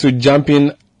amounts to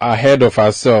jumping ahead of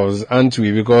ourselves, aren't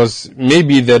we? Because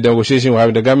maybe the negotiation will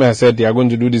have, the government has said they are going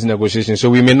to do this negotiation, so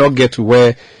we may not get to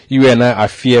where you and I are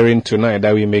fearing tonight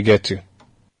that we may get to.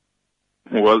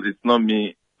 Well, it's not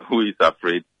me who is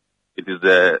afraid. It is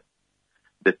the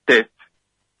test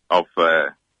of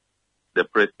the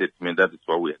press statement. That is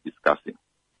what we are discussing.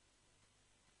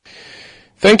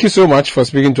 Thank you so much for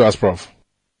speaking to us, Prof.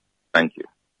 Thank you.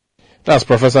 That's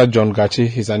Professor John Gachi.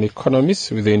 He's an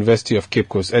economist with the University of Cape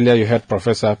Coast. Earlier you heard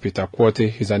Professor Peter Quartey.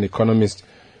 He's an economist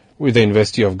with the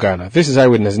University of Ghana. This is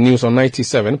Eyewitness News on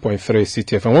 97.3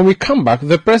 CTF. And when we come back,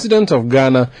 the President of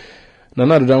Ghana,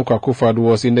 Nana Addo Dankwa Akufo-Addo,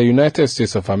 was in the United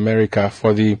States of America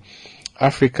for the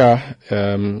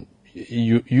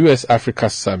US-Africa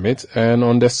Summit. And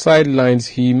on the sidelines,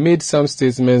 he made some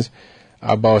statements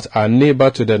about our neighbor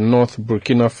to the north,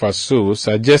 Burkina Faso,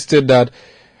 suggested that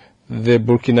the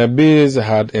Burkinabes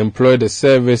had employed the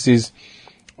services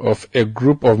of a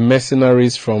group of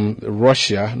mercenaries from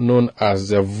Russia known as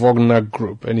the Wagner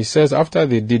Group. And he says after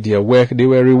they did their work, they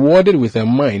were rewarded with a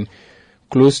mine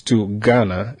close to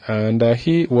Ghana, and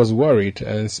he was worried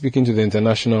and speaking to the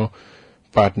international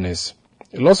partners.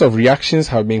 Lots of reactions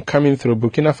have been coming through.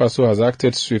 Burkina Faso has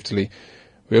acted swiftly.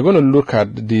 We're going to look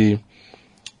at the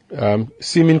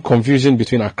seeming confusion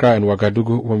between Accra and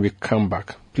Ouagadougou when we come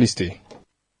back. Please stay.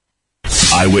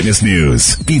 Eyewitness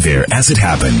News. Be there as it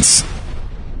happens.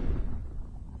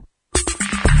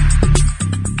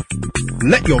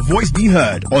 Let your voice be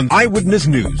heard on Eyewitness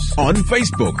News on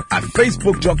Facebook at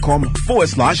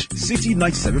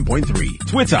facebook.com/City97.3,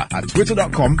 Twitter at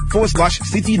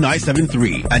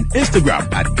twitter.com/City973, and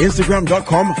Instagram at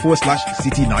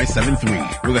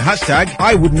instagram.com/City973 with the hashtag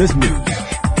Eyewitness News.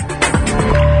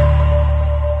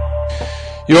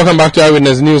 You're welcome back to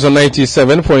Eyewitness News on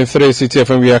 97.3 CTF,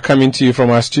 and we are coming to you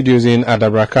from our studios in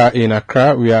Adabraka in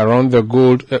Accra. We are on the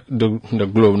globe,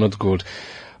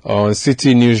 on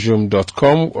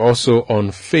citynewsroom.com, also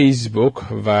on Facebook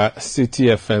via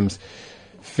City FM's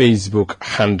Facebook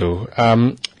handle.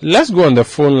 Let's go on the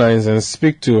phone lines and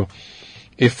speak to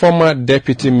a former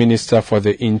Deputy Minister for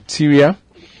the Interior,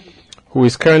 who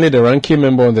is currently the ranking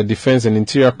member on the Defense and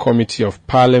Interior Committee of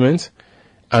Parliament,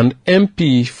 and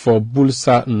MP for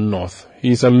Bulsa North.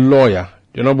 He is a lawyer,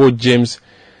 the Honorable James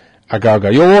Agauga.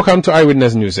 You're welcome to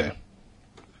Eyewitness News, sir.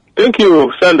 Thank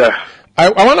you, Sander. I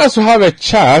want us to have a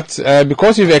chat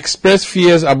because you've expressed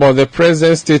fears about the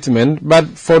president's statement,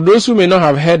 but for those who may not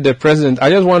have heard the president, I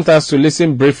just want us to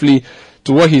listen briefly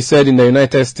to what he said in the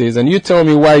United States, and you tell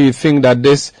me why you think that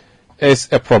this is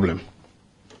a problem.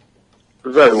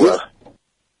 Very well.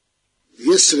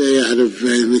 Yesterday I had I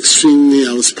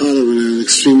was part of an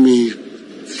extremely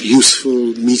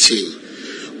useful meeting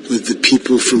with the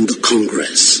people from the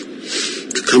Congress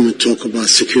to come and talk about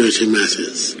security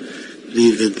matters. I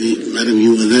believe that, Madam,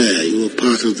 you were there, you were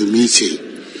part of the meeting.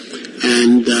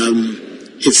 And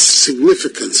its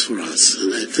significance for us.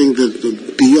 And I think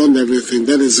that beyond everything,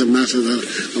 that is a matter that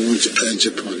I want to urge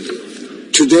upon you.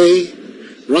 Today,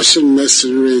 Russian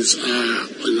mercenaries are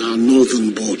on our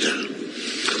northern border.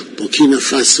 Burkina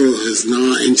Faso has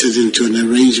now entered into an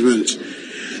arrangement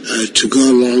to go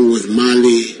along with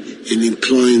Mali in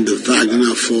employing the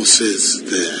Wagner forces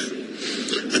there.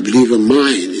 I believe a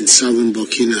mine in southern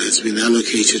Burkina has been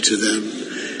allocated to them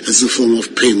as a form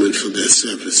of payment for their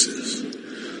services.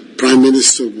 Prime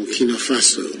Minister of Burkina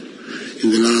Faso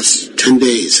in the last 10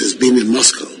 days has been in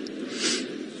Moscow.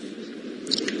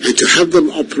 And to have them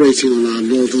operating on our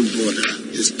northern border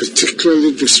is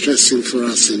particularly distressing for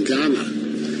us in Ghana.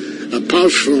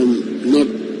 Apart from not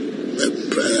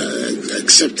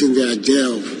accepting the idea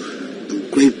of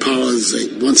great powers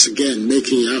once again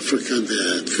making Africa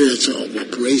their theater of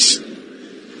operation,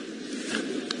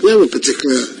 we have a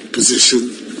particular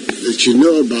position that you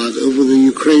know about over the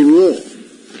Ukraine war,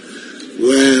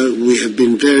 where we have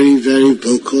been very, very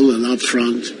vocal and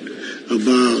upfront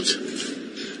about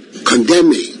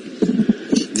condemning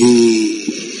the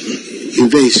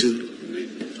invasion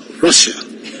of Russia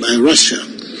by Russia.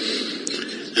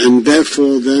 And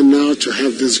therefore, then now to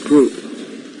have this group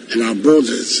in our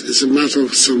borders is a matter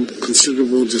of some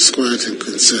considerable disquiet and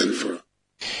concern for us.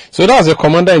 So that's the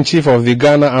Commander-in-Chief of the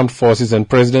Ghana Armed Forces and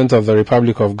President of the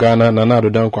Republic of Ghana, Nana Addo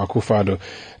Dankwa Akufo-Addo.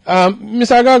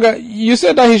 Mr. Agaga, you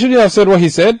said that he shouldn't have said what he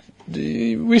said.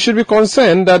 We should be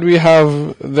concerned that we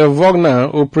have the Wagner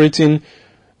operating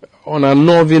on our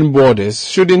northern borders,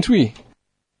 shouldn't we?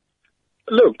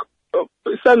 Look,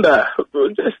 Sander,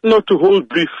 just not to hold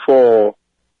brief for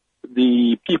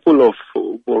the people of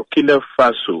Burkina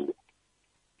Faso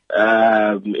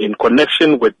in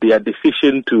connection with their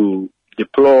decision to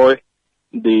deploy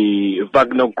the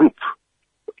Wagner Group.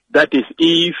 That is,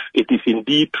 if it is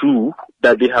indeed true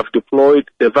that they have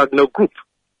deployed the Wagner Group.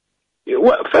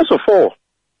 Well, first of all,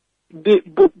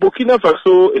 Burkina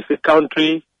Faso is a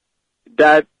country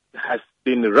that has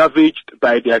been ravaged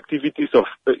by the activities of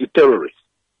terrorists.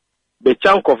 The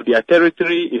chunk of their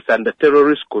territory is under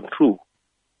terrorist control.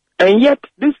 And yet,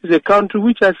 this is a country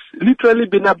which has literally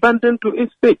been abandoned to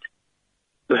its fate.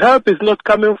 The help is not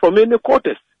coming from any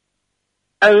quarters.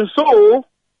 And so,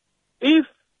 if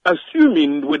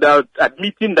assuming without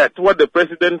admitting that what the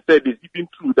president said is even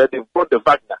true, that they've brought the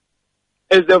Wagner,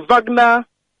 is the Wagner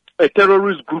a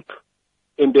terrorist group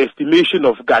in the estimation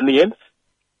of Ghanaians?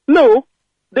 No,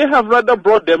 they have rather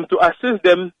brought them to assist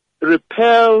them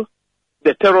repel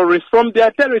the terrorists from their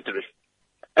territory.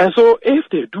 And so if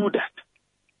they do that,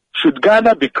 should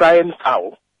Ghana be crying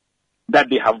foul that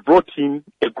they have brought in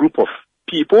a group of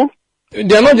people?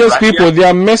 They are not just people, they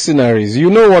are mercenaries. You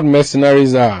know what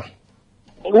mercenaries are.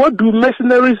 What do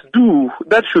mercenaries do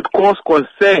that should cause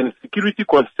concern, security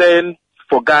concern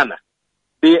for Ghana?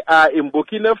 They are in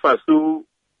Burkina Faso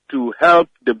to help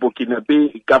the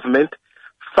Burkinabe government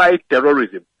fight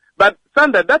terrorism. But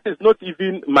Sander, that is not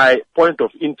even my point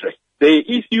of interest. The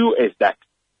issue is that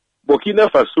Burkina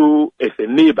Faso is a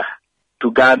neighbor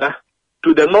to Ghana,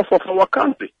 to the north of our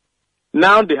country.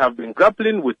 Now they have been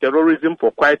grappling with terrorism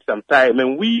for quite some time,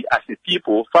 and we as a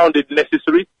people found it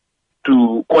necessary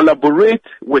to collaborate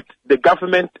with the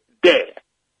government there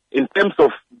in terms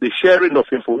of the sharing of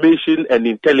information and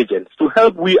intelligence to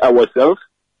help we ourselves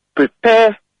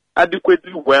prepare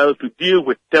adequately well to deal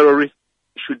with terrorists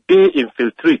should they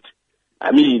infiltrate,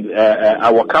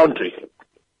 our country.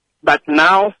 But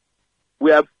now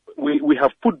we have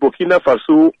put Burkina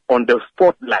Faso on the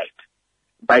spotlight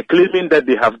by claiming that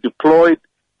they have deployed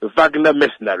Wagner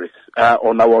mercenaries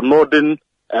on our northern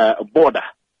border.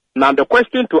 Now the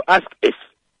question to ask is,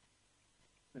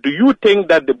 do you think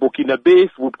that the Burkinabes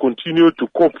would continue to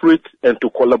cooperate and to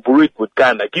collaborate with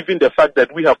Ghana, given the fact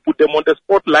that we have put them on the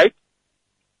spotlight?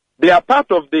 They are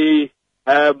part of the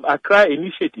Accra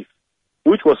Initiative,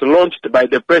 which was launched by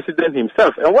the president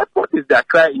himself. And what is the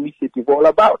Accra Initiative all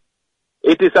about?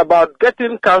 It is about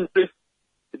getting countries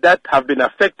that have been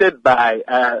affected by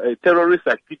terrorist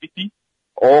activity,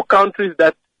 or countries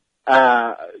that,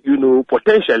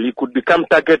 potentially could become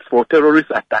targets for terrorist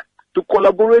attacks, to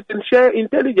collaborate and share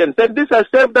intelligence. And this has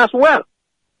served us well.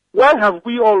 Why have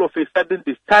we all of a sudden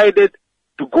decided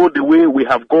to go the way we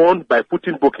have gone by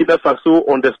putting Burkina Faso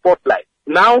on the spotlight?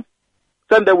 Now,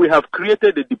 Sunday, we have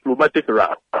created a diplomatic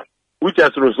row, which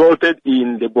has resulted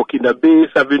in the Burkinabes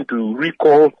having to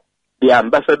recall the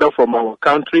ambassador from our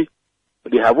country.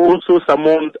 They have also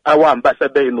summoned our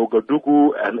ambassador in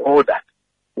Ouagadougou and all that.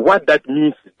 What that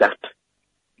means is that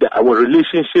our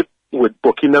relationship with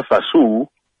Burkina Faso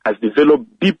has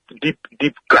developed deep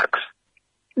cracks.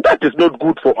 That is not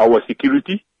good for our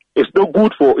security. It's not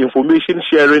good for information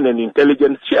sharing and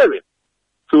intelligence sharing.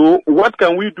 So what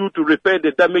can we do to repair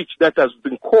the damage that has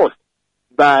been caused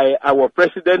by our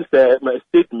president's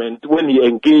statement when he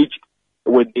engaged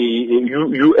with the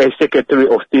U.S. Secretary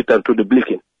of State, Antony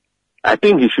Blinken? I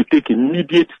think he should take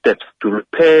immediate steps to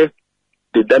repair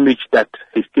the damage that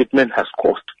his statement has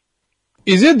caused.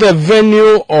 Is it the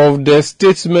venue of the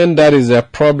statement that is a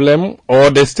problem, or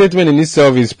the statement in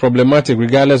itself is problematic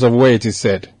regardless of where it is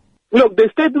said? Look, the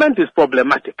statement is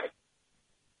problematic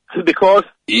because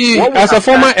as a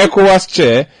former ECOWAS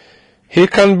chair, he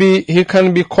can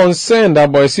be concerned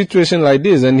about a situation like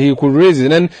this, and he could raise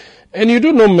it. And you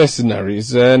do know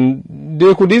mercenaries, and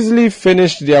they could easily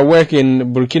finish their work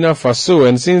in Burkina Faso,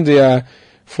 and since they are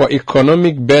for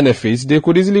economic benefits, they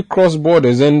could easily cross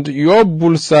borders, and your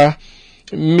Bulsa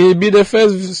may be the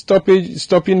first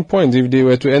stopping point if they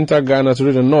were to enter Ghana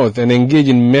to the north and engage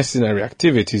in mercenary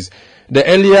activities. The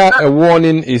earlier a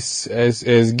warning is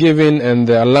given and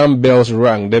the alarm bells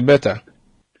rang, the better.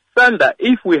 Sander,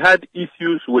 if we had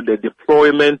issues with the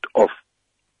deployment of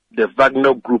the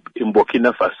Wagner Group in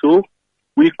Burkina Faso,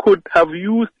 we could have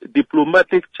used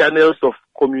diplomatic channels of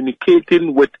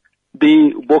communicating with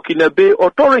the Burkinabe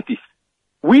authorities.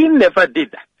 We never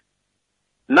did that.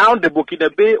 Now the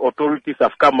Burkinabe authorities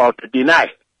have come out to deny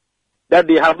that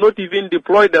they have not even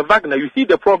deployed the Wagner. You see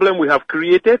the problem we have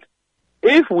created?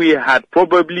 If we had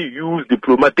probably used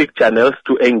diplomatic channels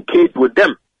to engage with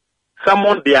them,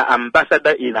 summon their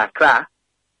ambassador in Accra,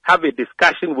 have a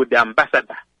discussion with the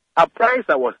ambassador, apprise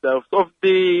ourselves of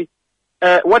the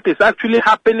what is actually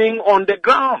happening on the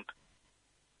ground.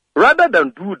 Rather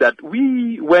than do that,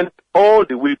 we went all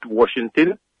the way to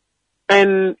Washington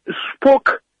and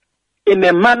spoke in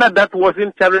a manner that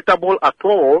wasn't charitable at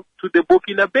all to the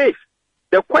Burkina base.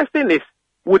 The question is,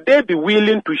 would they be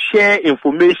willing to share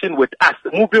information with us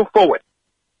moving forward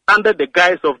under the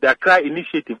guise of the Accra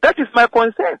Initiative? That is my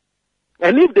concern.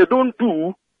 And if they don't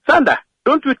do, Sanda,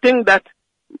 don't you think that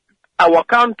our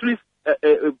country's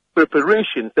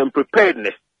preparations and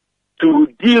preparedness to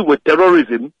deal with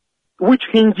terrorism, which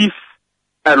hinges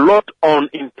a lot on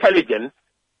intelligence,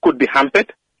 could be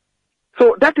hampered?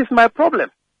 So that is my problem.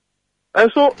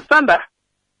 And so, Sanda,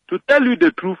 to tell you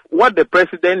the truth, what the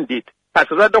president did has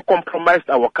rather compromised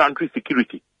our country's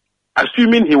security.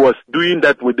 Assuming he was doing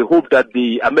that with the hope that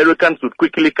the Americans would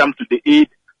quickly come to the aid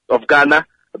of Ghana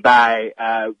by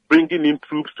bringing in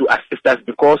troops to assist us,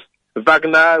 because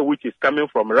Wagner, which is coming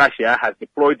from Russia, has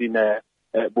deployed in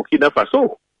Burkina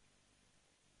Faso.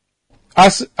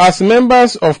 As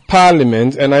members of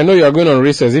parliament, and I know you are going on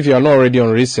recess if you are not already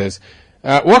on recess,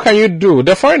 what can you do?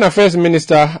 The foreign affairs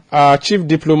minister, chief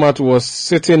diplomat, was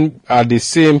sitting at the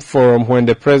same forum when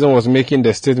the president was making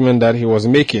the statement that he was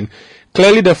making.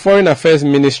 Clearly, the foreign affairs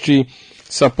ministry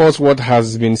supports what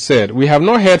has been said. We have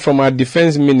not heard from our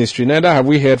defense ministry, neither have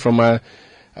we heard from our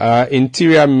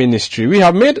interior ministry. We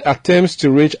have made attempts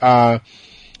to reach our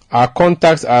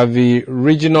contacts at the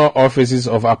regional offices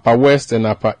of Upper West and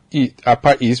Upper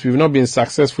East. We've not been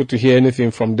successful to hear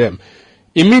anything from them.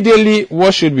 Immediately,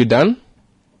 what should be done?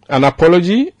 An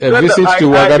apology, a visit to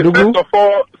Ouagadougou?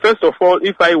 First of all,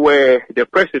 if I were the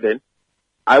president,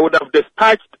 I would have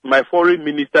dispatched my foreign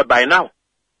minister by now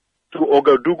to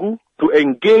Ouagadougou to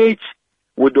engage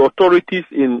with the authorities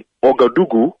in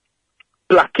Ouagadougou,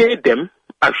 placate them,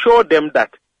 assure them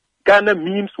that Ghana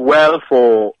means well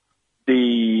for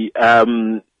the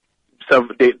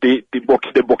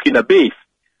Burkina base.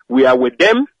 We are with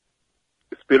them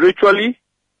spiritually,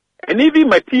 and even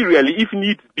materially, if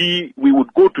needs be, we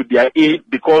would go to their aid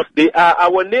because they are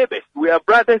our neighbors. We are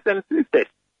brothers and sisters.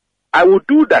 I will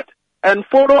do that and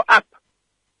follow up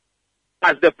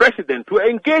as the president to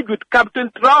engage with Captain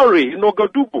Traoré in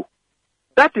Ouagadougou.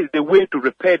 That is the way to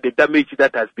repair the damage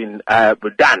that has been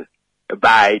done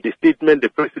by the statement the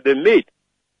president made.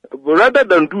 Rather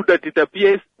than do that, it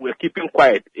appears we're keeping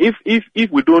quiet. If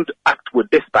we don't act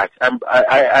with dispatch,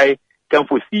 I can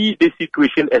foresee this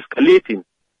situation escalating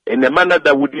in a manner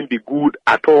that wouldn't be good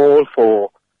at all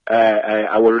for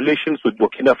our relations with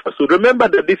Burkina Faso. Remember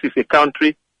that this is a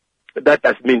country that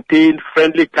has maintained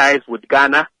friendly ties with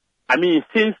Ghana. I mean,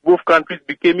 since both countries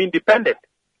became independent.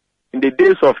 In the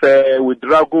days of with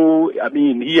Drago, I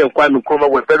mean, he and Kwame Nkrumah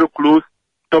were very close.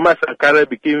 Thomas Sankara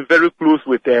became very close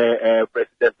with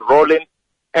President Rawlings,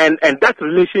 and that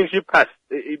relationship has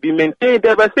been maintained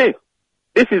ever since.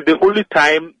 This is the only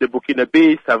time the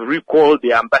Burkinabés have recalled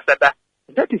the ambassador.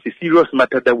 That is a serious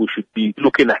matter that we should be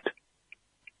looking at.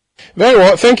 Very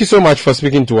well. Thank you so much for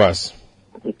speaking to us.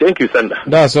 Thank you, Sanda.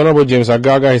 That's Honorable James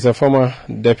Agaga. He's a former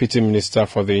Deputy Minister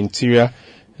for the Interior,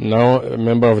 now a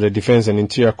member of the Defense and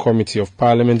Interior Committee of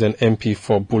Parliament and MP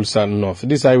for Bulsa North.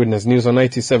 This is Eyewitness News on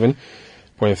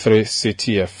 97.3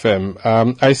 City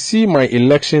FM. I see my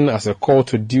election as a call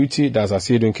to duty. That's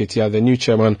Asiedu Nketia, the new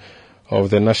chairman of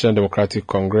the National Democratic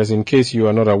Congress. In case you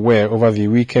are not aware, over the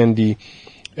weekend, the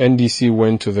NDC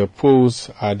went to the polls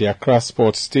at the Accra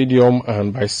Sports Stadium,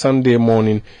 and by Sunday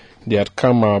morning, they had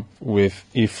come up with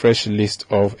a fresh list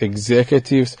of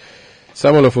executives.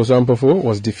 Samuel Ofosu-Ampofo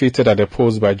was defeated at the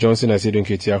polls by Johnson Asiedu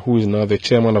Nketia, who is now the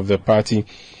chairman of the party.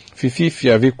 Fifi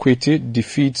Fiavi-Kwete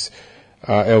defeats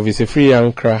Elvis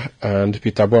Efri-Yankra and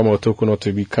Peter Boama Otokuno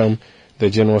to become the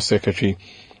general secretary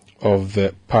of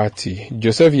the party.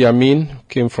 Joseph Yamin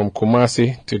came from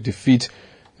Kumasi to defeat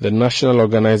the national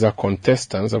organizer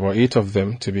contestants, about 8 of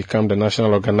them, to become the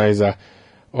national organizer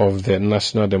of the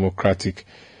National Democratic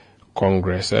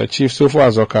Congress. Chief Sofo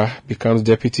Azoka becomes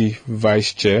deputy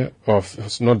vice chair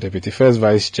first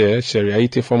vice chair. Sherry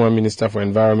Aite, former minister for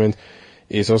environment,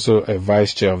 is also a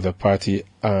vice chair of the party,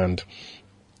 and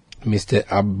Mr.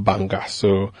 Abanga.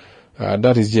 So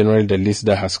that is generally the list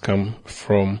that has come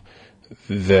from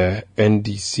the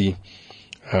NDC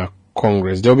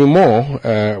Congress. There will be more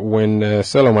when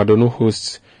Salam Adonu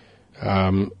hosts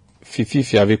Fifi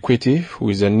Fiavi-Kwete, who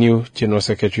is a new general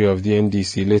secretary of the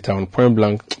NDC, later on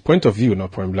Point of View,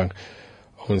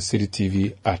 on City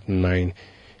TV at 9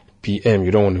 p.m.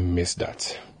 You don't want to miss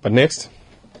that. But next.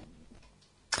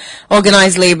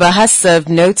 Organized Labour has served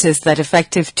notice that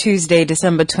effective Tuesday,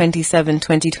 December 27,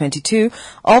 2022,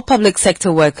 all public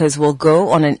sector workers will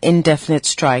go on an indefinite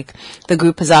strike. The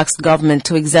group has asked government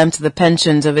to exempt the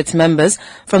pensions of its members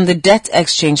from the debt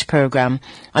exchange program.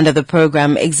 Under the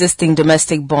program, existing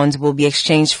domestic bonds will be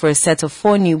exchanged for a set of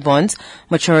 4 new bonds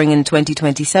maturing in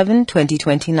 2027,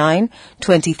 2029,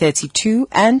 2032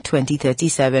 and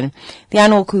 2037. The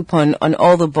annual coupon on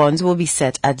all the bonds will be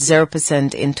set at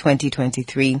 0% in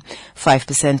 2023.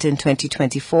 5% in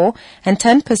 2024 and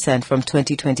 10% from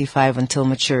 2025 until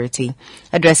maturity.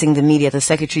 Addressing the media, the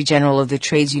Secretary General of the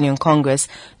Trades Union Congress,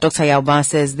 Dr. Yauba,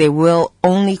 says they will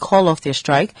only call off their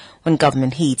strike when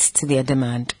government heeds to their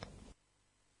demand.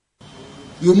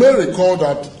 You may recall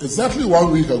that exactly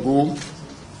 1 week ago,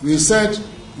 we said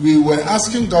we were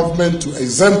asking government to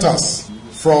exempt us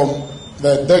from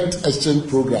the debt exchange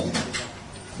program.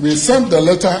 We sent the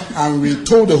letter and we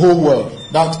told the whole world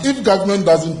that if government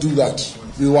doesn't do that,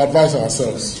 we will advise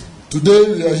ourselves.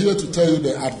 Today we are here to tell you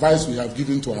the advice we have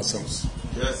given to ourselves.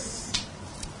 Yes.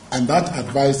 And that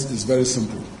advice is very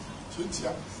simple.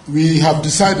 We have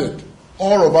decided,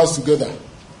 all of us together,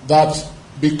 that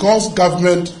because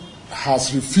government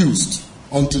has refused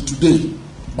until today,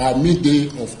 by midday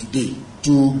of today,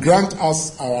 to grant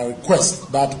us our request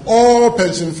that all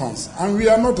pension funds, and we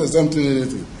are not exempting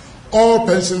anything, all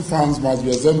pension funds must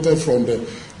be exempted from the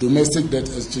domestic debt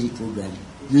exchange program.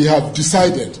 We have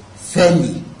decided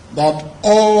firmly that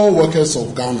all workers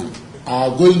of Ghana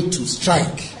are going to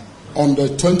strike on the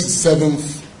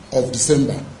 27th of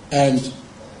December, and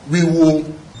we will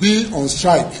be on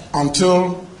strike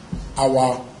until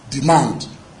our demand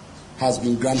has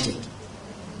been granted.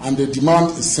 And the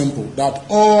demand is simple, that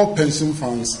all pension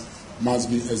funds must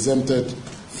be exempted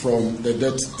from the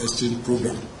debt exchange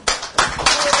program.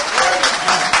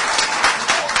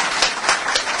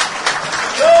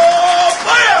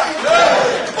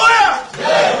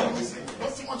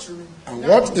 And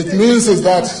what it means is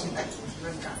that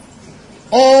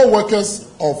all workers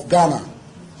of Ghana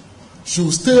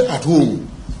should stay at home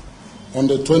on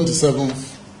the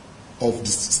 27th of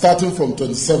starting from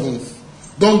 27th.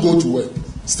 Don't go to work.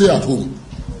 Stay at home.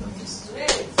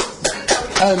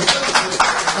 And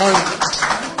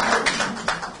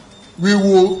we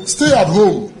will stay at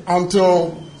home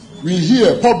until we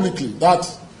hear publicly that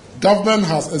government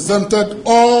has exempted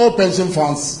all pension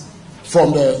funds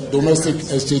from the domestic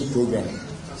exchange program.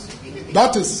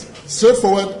 That is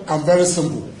straightforward and very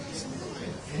simple.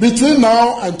 Between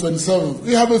now and 27th,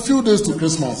 we have a few days to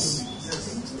Christmas.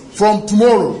 From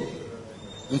tomorrow,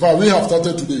 in fact, we have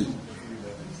started today,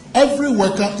 every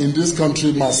worker in this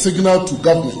country must signal to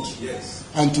government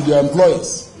and to their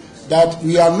employers that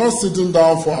we are not sitting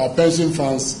down for our pension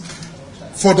funds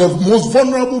for the most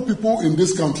vulnerable people in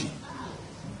this country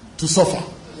to suffer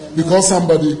because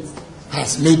somebody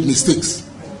has made mistakes.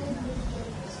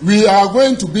 We are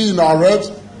going to be in our red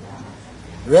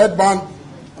band,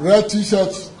 red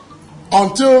t-shirt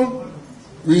until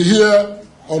we hear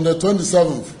on the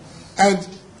 27th. And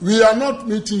we are not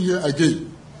meeting here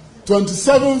again.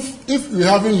 27th, if we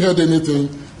haven't heard anything,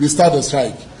 we start the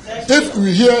strike. If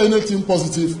we hear anything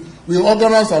positive, we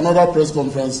organize another press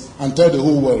conference and tell the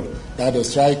whole world that the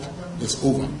strike is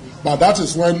over. But that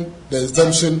is when the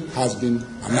exemption has been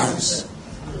announced.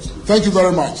 Thank you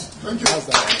very much. Thank you.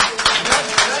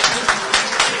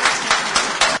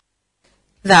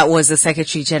 That was the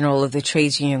Secretary General of the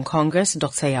Trades Union Congress,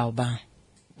 Dr. Yauba.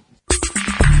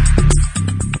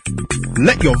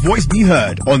 Let your voice be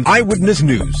heard on Eyewitness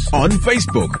News on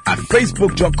Facebook at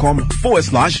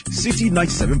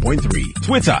facebook.com/City97.3,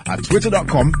 Twitter at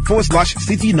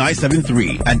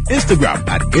twitter.com/City973, and Instagram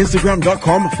at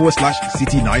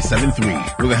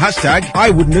instagram.com/City973 with the hashtag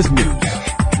Eyewitness News.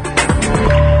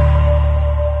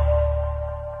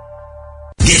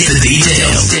 Get the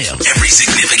details. Every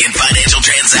significant financial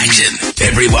transaction,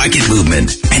 every market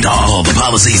movement, and all the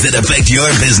policies that affect your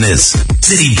business.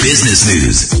 City Business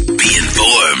News. Be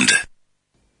informed.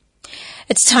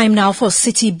 It's time now for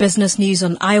City Business News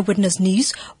on Eyewitness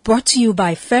News, brought to you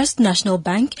by First National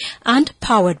Bank and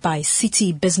powered by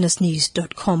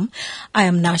citybusinessnews.com. I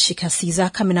am Nashika Caesar.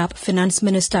 Coming up, Finance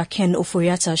Minister Ken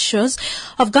Ofori-Atta assures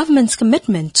of government's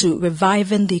commitment to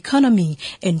reviving the economy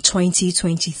in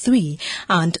 2023,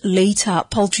 and later,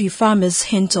 poultry farmers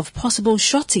hint of possible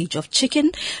shortage of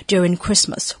chicken during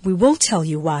Christmas. We will tell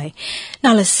you why.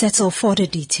 Now let's settle for the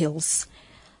details.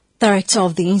 Director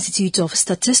of the Institute of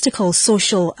Statistical,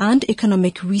 Social and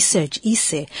Economic Research,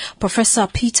 ISE, Professor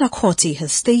Peter Korte,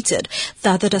 has stated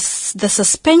that the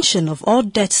suspension of all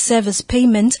debt service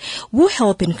payments will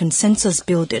help in consensus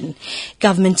building.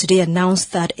 Government today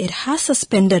announced that it has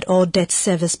suspended all debt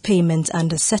service payments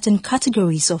under certain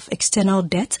categories of external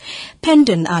debt,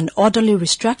 pending an orderly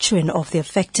restructuring of the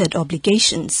affected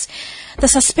obligations. The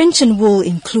suspension will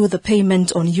include the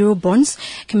payment on Eurobonds,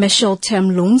 commercial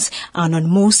term loans, and on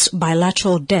most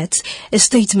bilateral debts. A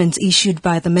statement issued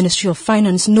by the Ministry of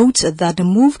Finance noted that the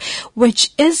move,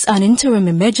 which is an interim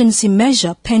emergency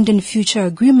measure pending future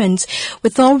agreements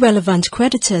with all relevant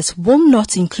creditors, will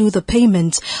not include the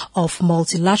payment of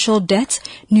multilateral debt,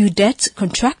 new debt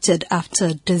contracted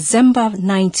after December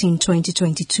 19,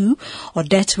 2022, or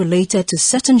debt related to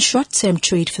certain short-term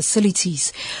trade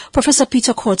facilities. Professor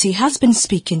Peter Korte has been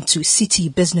speaking to City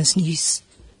Business News.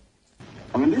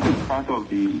 I mean, this is part of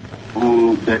the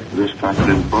whole debt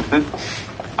restructuring process,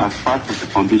 as part of the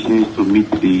conditions to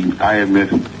meet the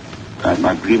IMF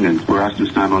agreement, for us to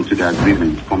sign on to the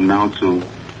agreement from now to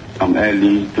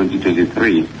early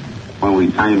 2023. When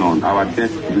we sign on, our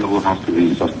debt level has to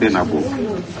be sustainable.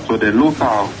 So with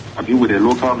the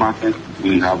local market,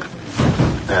 we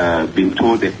have been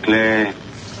told a clear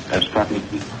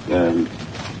strategy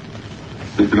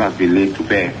this has been laid to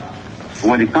bear.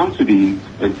 When it comes to the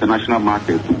international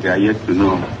market, they are yet to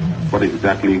know what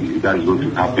exactly that is going to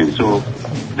happen. So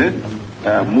this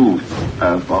move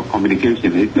of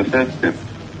communication is the first step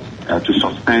to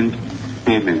suspend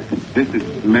payments. This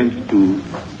is meant to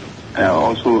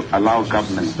also allow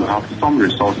government to have some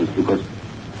resources, because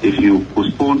if you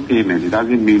postpone payment, it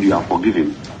doesn't mean you are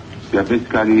forgiven. You are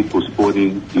basically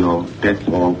postponing your debt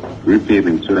or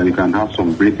repayment so that you can have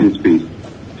some breathing space,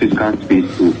 fiscal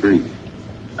space to breathe.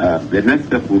 The next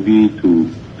step will be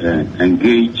to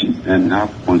engage and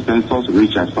have consensus,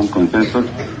 reach at some consensus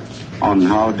on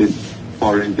how this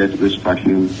foreign debt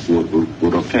restructuring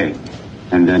would occur.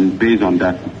 And then based on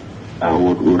that,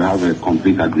 we'll have a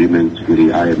complete agreement with the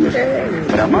IMF.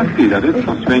 But I must say that this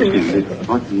suspension is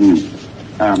not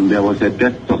new. There was a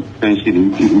debt suspension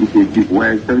in Egypt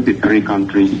where 73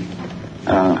 countries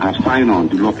have signed on,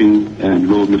 developing and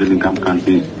low middle income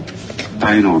countries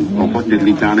sign on.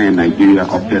 Unfortunately, Ghana and Nigeria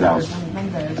opted out.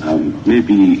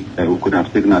 Maybe we could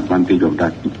have taken advantage of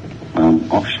that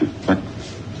option, but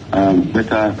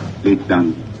better late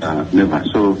than never.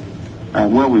 So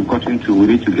where we've gotten to, we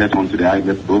need to get onto the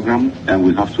IMF program, and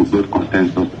we have to build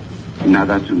consensus in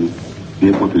order to be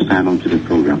able to sign on to the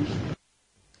program.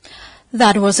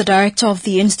 That was the director of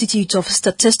the Institute of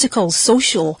Statistical,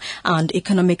 Social and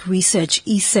Economic Research,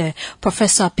 ISE,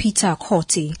 Professor Peter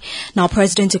Korte. Now,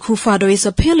 President Akufo-Addo is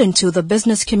appealing to the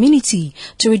business community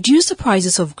to reduce the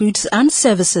prices of goods and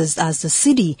services as the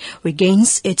cedi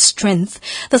regains its strength.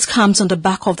 This comes on the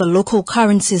back of the local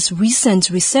currency's recent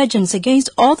resurgence against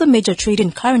all the major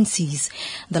trading currencies.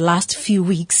 The last few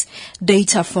weeks,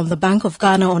 data from the Bank of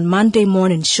Ghana on Monday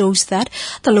morning shows that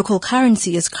the local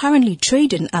currency is currently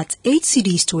trading at 8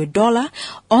 cedis to $1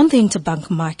 on the interbank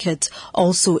market.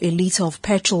 Also, a litre of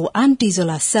petrol and diesel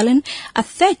are selling at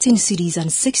 13 cedis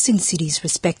and 16 cedis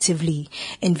respectively.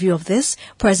 In view of this,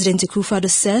 President Akufo-Addo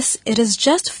says it is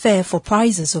just fair for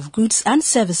prices of goods and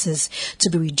services to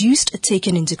be reduced,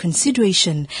 taking into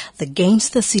consideration the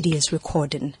gains the cedi is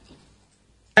recording.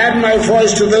 I add my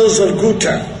voice to those of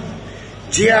GUTA,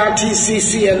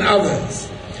 GRTCC and others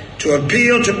to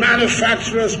appeal to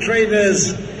manufacturers,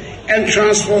 traders and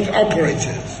transport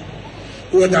operators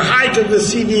who at the height of the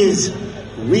cedi's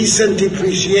recent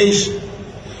depreciation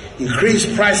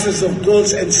increased prices of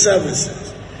goods and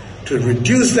services to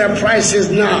reduce their prices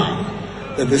now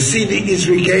that the cedi is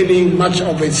regaining much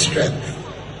of its strength.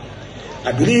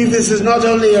 I believe this is not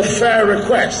only a fair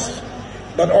request,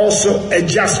 but also a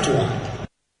just one.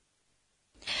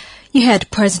 You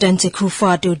heard President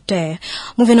Akufo-Addo there.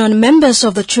 Moving on, members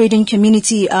of the trading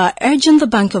community are urging the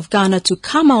Bank of Ghana to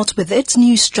come out with its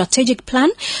new strategic plan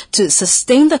to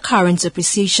sustain the current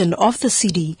appreciation of the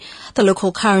cedi. The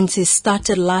local currency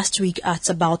started last week at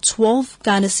about 12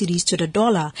 Ghana cedis to the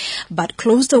dollar, but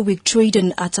closed the week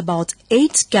trading at about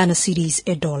 8 Ghana cedis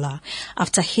a dollar.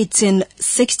 After hitting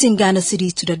 16 Ghana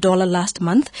cedis to the dollar last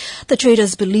month, the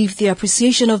traders believe the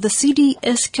appreciation of the cedi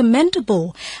is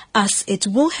commendable, as it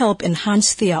will help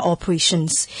enhance their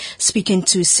operations. Speaking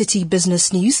to City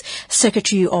Business News,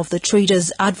 Secretary of the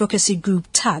Traders Advocacy Group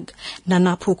TAG,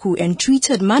 Nana Poku,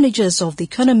 entreated managers of the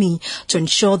economy to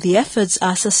ensure the efforts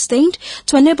are sustained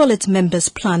to enable its members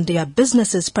plan their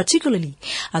businesses, particularly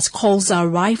as calls are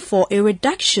rife for a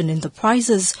reduction in the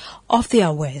prices of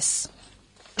their wares.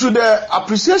 to the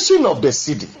appreciation of the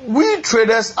city, we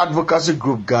Traders Advocacy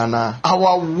Group Ghana,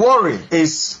 our worry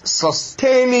is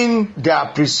sustaining the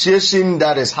appreciation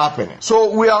that is happening. So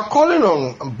we are calling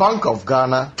on Bank of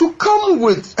Ghana to come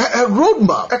with a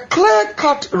roadmap, a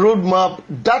clear-cut roadmap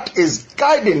that is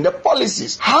guiding the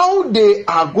policies, how they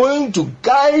are going to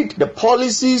guide the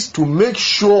policies to make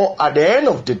sure at the end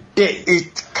of the day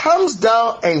it comes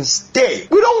down and stay.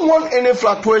 We don't want any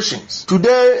fluctuations.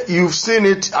 Today you've seen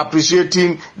it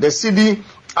appreciating, the cedi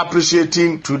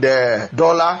appreciating to the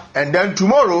dollar, and then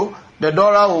tomorrow the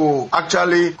dollar will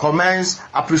actually commence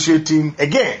appreciating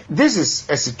again. This is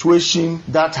a situation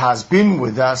that has been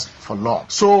with us for long.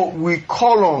 So we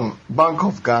call on Bank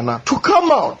of Ghana to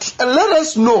come out and let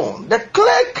us know the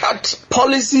clear-cut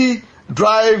policy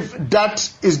drive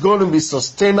that is going to be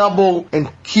sustainable and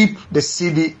keep the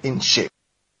cedi in shape.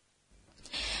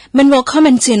 Meanwhile,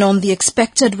 commenting on the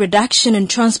expected reduction in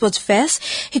transport fares,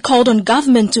 he called on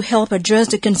government to help address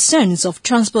the concerns of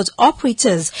transport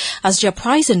operators as their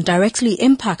pricing directly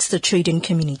impacts the trading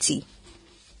community.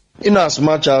 In as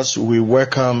much as we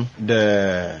welcome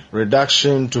the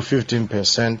reduction to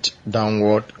 15%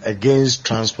 downward against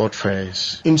transport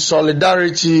fares, in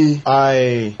solidarity,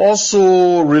 I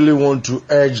also really want to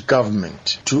urge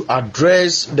government to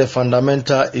address the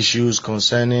fundamental issues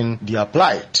concerning their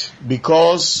plight.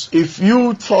 Because if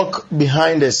you talk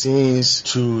behind the scenes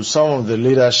to some of the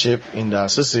leadership in the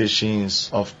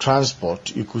associations of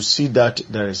transport, you could see that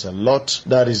there is a lot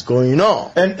that is going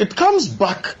on. And it comes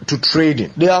back to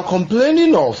trading. They are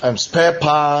complaining of spare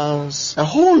parts, a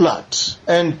whole lot.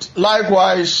 And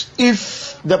likewise,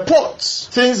 if the ports,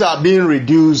 things are being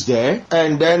reduced there,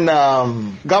 and then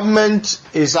government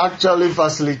is actually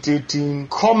facilitating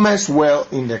commerce well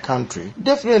in the country,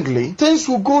 definitely things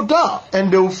will go down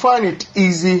and they will find it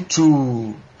easy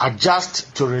to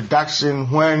adjust to reduction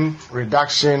when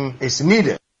reduction is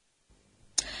needed.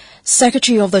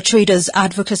 Secretary of the Traders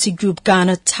Advocacy Group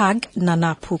Ghana, TAG,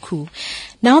 Nana Poku.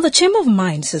 Now, the Chamber of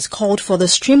Mines has called for the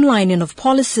streamlining of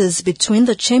policies between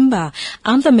the Chamber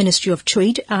and the Ministry of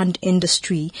Trade and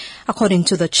Industry. According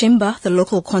to the Chamber, the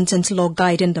local content law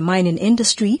guiding the mining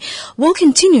industry will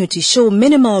continue to show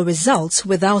minimal results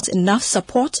without enough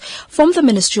support from the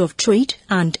Ministry of Trade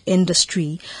and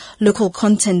Industry. Local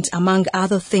content, among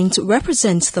other things,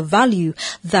 represents the value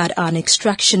that an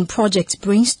extraction project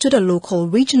brings to the local,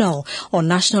 regional or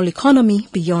national economy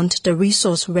beyond the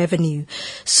resource revenue.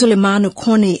 Suleiman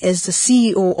Kone is the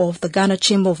CEO of the Ghana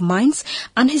Chamber of Mines,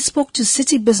 and he spoke to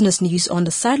City Business News on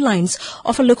the sidelines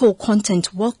of a local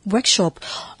content workshop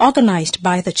organized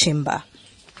by the Chamber.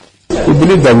 We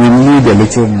believe that we need a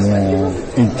little more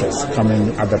interest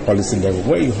coming at the policy level,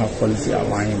 where you have policy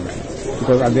alignment.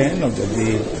 Because at the end of the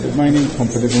day, the mining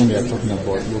companies, when we are talking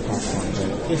about local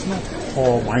content, it's not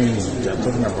all mining. We are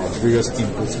talking about various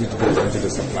inputs which go into the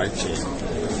supply chain.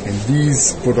 And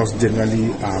these products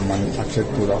generally are manufactured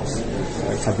products,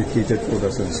 fabricated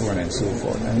products, and so on and so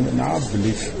forth. And our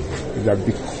belief is that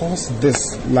because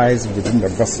this lies within the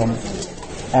bosom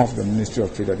of the Ministry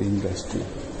of Trade and Industry,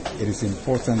 it is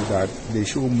important that they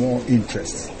show more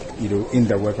interest, in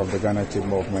the work of the Ghana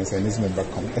Chamber of Mines and its member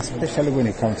companies, especially when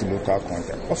it comes to local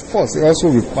content. Of course, it also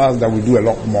requires that we do a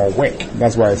lot more work.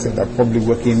 That's why I said that probably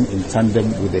working in tandem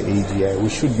with the AGI, we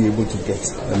should be able to get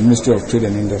the Ministry of Trade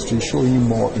and Industry showing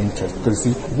more interest. Because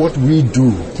see, what we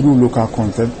do through local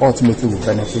content ultimately will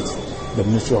benefit the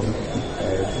Ministry of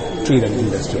Trade and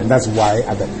Industry. And that's why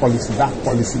at that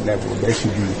policy level, there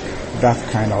should be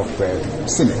that kind of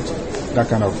synergy, that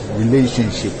kind of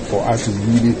relationship for us to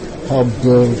really help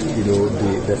build,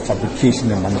 the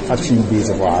fabrication and manufacturing base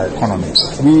of our economy.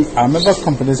 Our member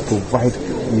companies provide,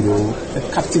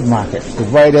 a captive market,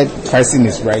 provided pricing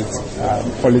is right,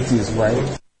 quality is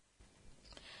right.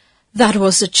 That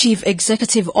was the Chief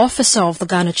Executive Officer of the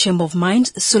Ghana Chamber of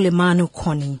Mines, Suleimanu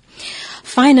Kone.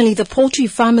 Finally, the Poultry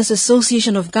Farmers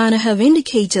Association of Ghana have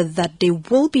indicated that they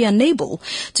will be unable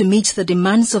to meet the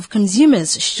demands of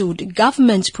consumers should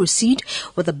government proceed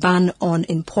with a ban on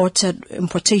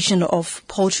importation of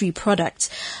poultry products.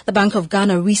 The Bank of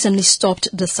Ghana recently stopped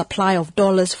the supply of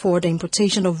dollars for the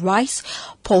importation of rice,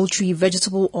 poultry,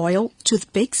 vegetable oil,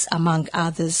 toothpicks, among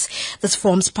others. This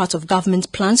forms part of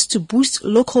government plans to boost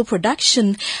local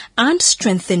production and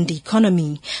strengthen the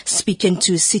economy. Speaking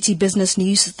to City Business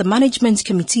News, the Management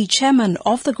Committee Chairman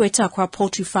of the Greater Accra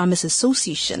Poultry Farmers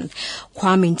Association,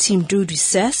 Kwame Ntimdudu,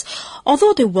 says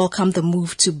although they welcome the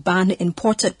move to ban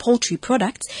imported poultry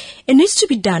products, it needs to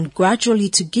be done gradually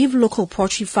to give local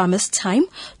poultry farmers time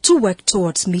to work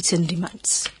towards meeting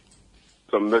demands.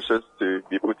 Some measures to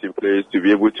be put in place to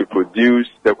be able to produce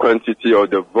the quantity or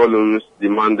the volumes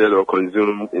demanded or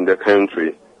consumed in the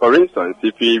country. For instance,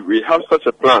 if we have such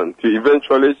a plan to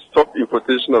eventually stop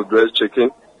importation of dressed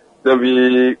chicken, then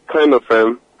we kind of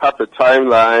have a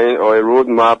timeline or a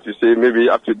roadmap to say maybe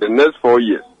up to the next 4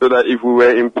 years. So that if we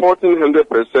were importing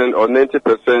 100% or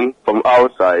 90% from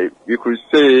outside, we could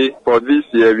say for this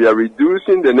year we are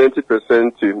reducing the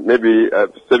 90% to maybe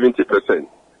 70%.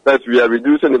 That we are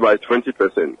reducing it by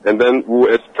 20%. And then we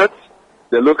will expect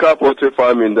the local poultry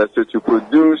farm industry to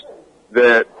produce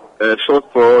the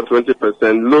shortfall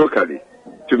 20% locally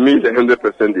to meet the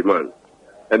 100% demand.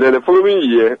 And then the following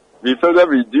year, we further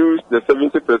reduce the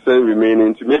 70%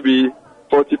 remaining to maybe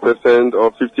 40%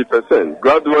 or 50%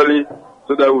 gradually,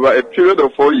 so that over a period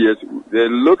of 4 years, the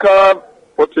local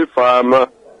poultry farmer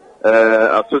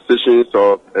associations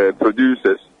or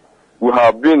producers will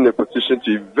have been in a position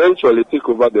to eventually take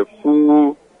over the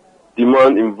full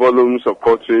demand in volumes of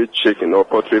poultry chicken or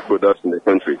poultry products in the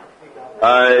country.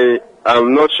 I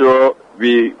am not sure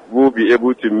we will be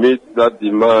able to meet that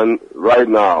demand right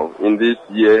now in this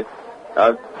year,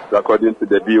 as according to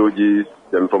the BOG's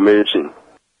information.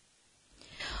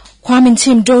 Kwame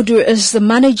Ntim-Dodo is the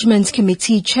Management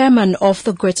Committee Chairman of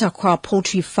the Greater Accra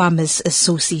Poultry Farmers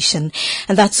Association.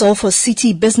 And that's all for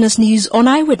City Business News on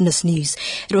Eyewitness News.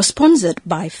 It was sponsored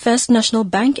by First National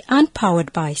Bank and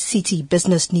powered by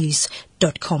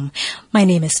citybusinessnews.com. My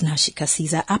name is Nashika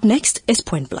Caesar. Up next is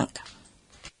Point Blank.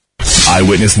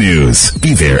 Eyewitness News.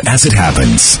 Be there as it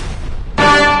happens.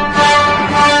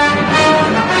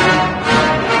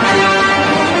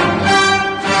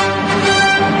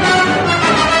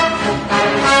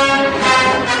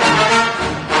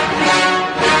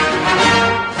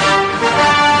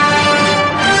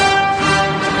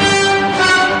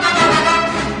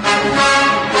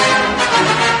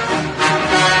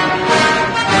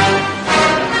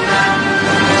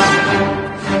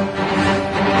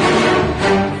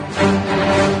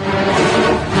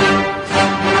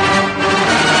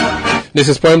 This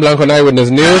is Point Blank on Eyewitness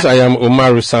News. I am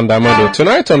Umaru Sandamado.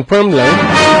 Tonight on Point Blank,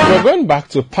 we're going back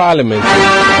to Parliament.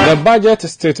 The budget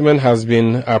statement has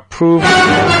been approved,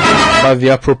 but the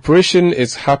appropriation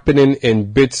is happening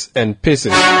in bits and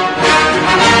pieces.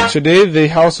 Today, the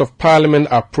House of Parliament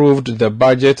approved the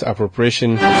budget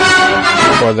appropriation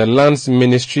for the Lands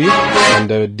Ministry and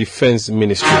the Defense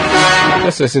Ministry.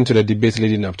 Let's listen to the debate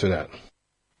leading up to that.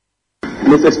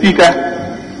 Mr. Speaker,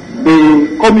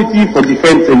 the Committee for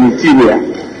Defense and Interior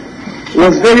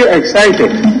was very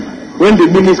excited when the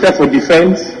Minister for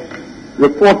Defense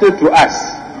reported to us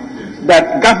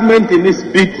that government, in its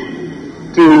bid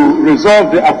to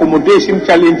resolve the accommodation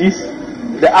challenges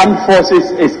the armed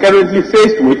forces is currently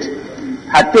faced with,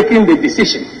 had taken the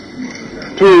decision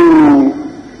to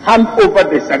hand over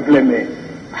the Sagleme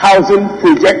housing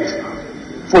project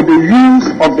for the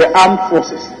use of the armed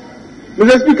forces.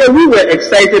 Mr. Speaker, we were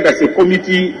excited as a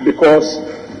committee because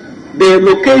the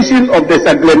location of the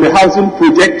Sagleme housing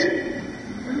project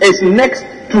is next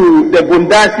to the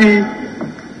Bundasi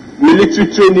military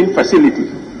training facility.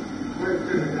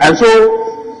 And so,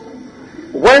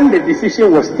 when the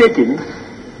decision was taken,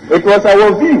 it was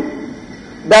our view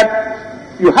that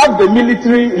you have the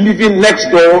military living next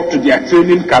door to their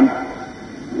training camp.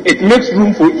 It makes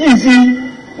room for easy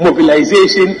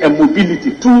mobilization and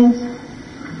mobility to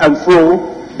and fro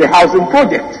the housing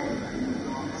project.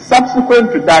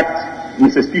 Subsequent to that,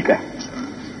 Mr. Speaker,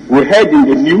 we heard in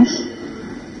the news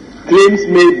claims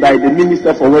made by the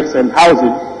Minister for Works and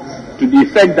Housing to the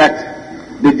effect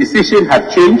that the decision had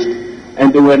changed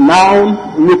and they were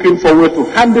now looking forward to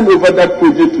handing over that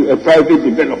project to a private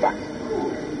developer.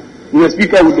 Mr.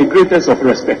 Speaker, with the greatest of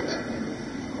respect,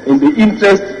 in the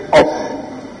interest of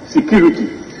security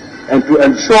and to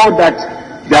ensure that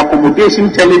the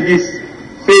accommodation challenges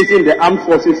facing the armed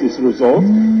forces is resolved,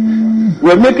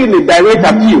 we're making a direct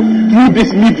appeal through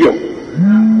this medium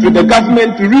to the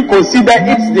government to reconsider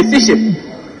its decision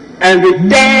and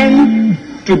return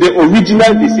to the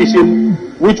original decision,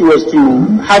 which was to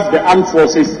have the armed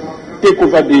forces take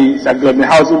over the Sagleme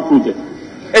housing project.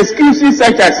 Excuses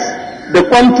such as the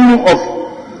quantum of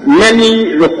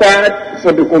money required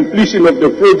for the completion of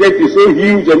the project is so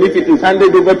huge, and if it is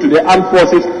handed over to the armed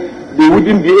forces, they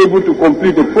wouldn't be able to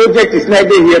complete the project. Is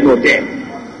neither here nor there.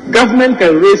 Government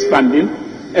can raise funding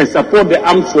and support the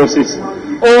armed forces,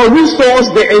 or resource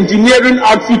the engineering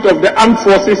outfit of the armed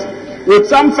forces with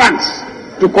some funds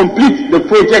to complete the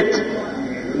project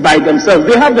by themselves.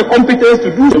 They have the competence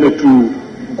to do so to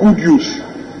good use.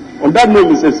 On that note,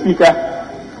 Mr. Speaker,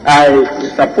 I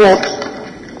support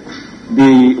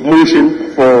the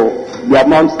motion for the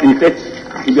amount stated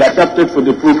to be adapted for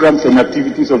the programs and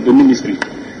activities of the ministry.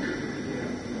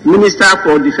 Minister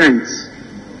for Defense,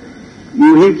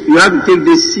 you have to take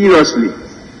this seriously.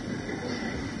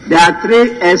 There are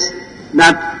 3 S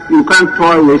that you can't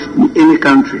toy with in any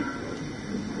country: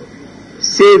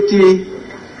 safety,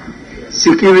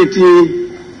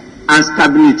 security, and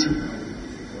stability.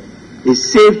 The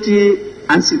safety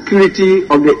and security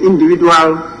of the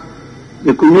individual,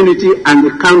 the community, and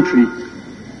the country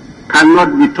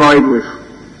cannot be toyed with.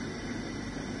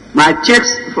 My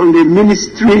checks from the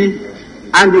ministry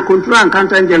and the Control and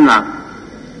Accountant General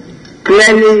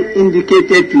clearly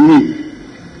indicated to me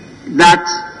that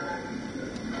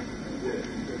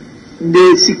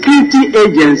the security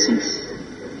agencies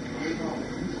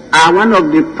are one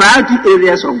of the priority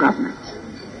areas of government.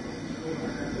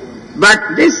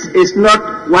 But this is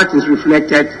not what is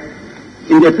reflected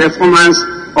in the performance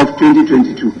of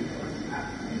 2022.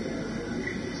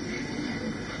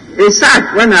 It's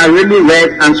sad when I really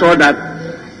read and saw that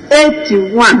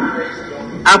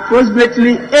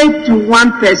approximately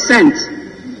 81%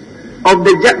 of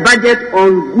the budget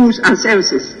on goods and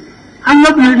services have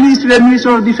not been released to the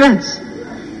Ministry of Defense.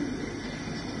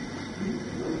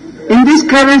 In this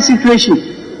current situation,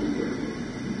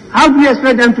 how do you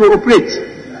expect them to operate?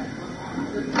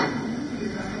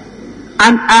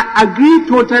 And I agree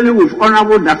totally with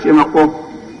Honorable Dafiamako.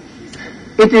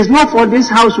 It is not for this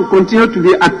House to continue to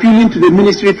be appealing to the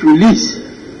Ministry to release.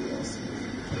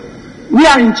 We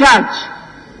are in charge.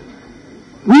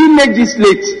 We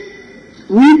legislate.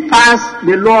 We pass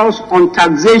the laws on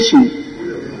taxation.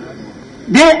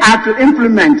 They are to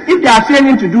implement. If they are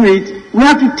failing to do it, we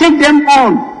have to take them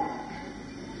on,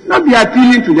 not be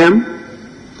appealing to them.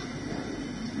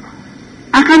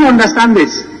 I can't understand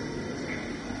this.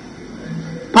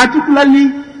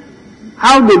 Particularly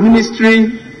how the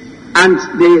ministry and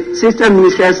the sister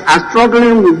ministers are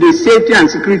struggling with the safety and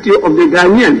security of the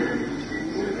Ghanaian.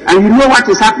 And you know what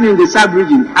is happening in the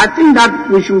sub-region. I think that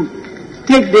we should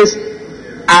take this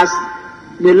as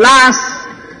the last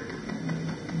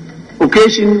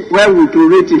occasion where we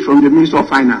tolerate it from the Minister of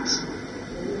Finance.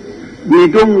 We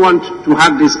don't want to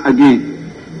have this again.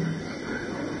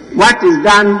 What is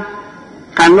done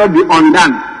cannot be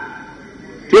undone.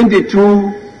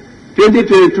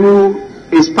 2022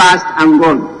 is past and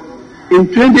gone. In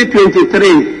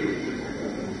 2023,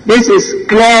 this is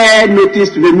clear notice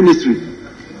to the ministry.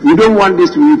 We don't want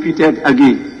this to be repeated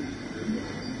again.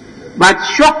 But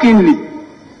shockingly,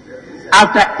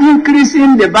 after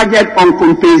increasing the budget on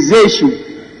compensation,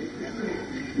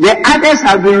 the others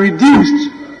have been reduced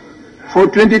for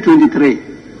 2023.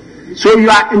 So you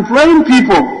are employing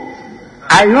people,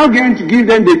 are you not going to give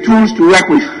them the tools to work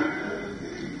with?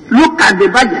 Look at the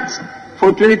budget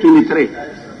for 2023.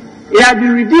 It has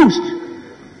been reduced,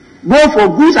 both for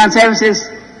goods and services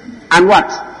and what?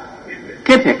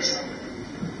 CAPEX.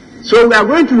 So we are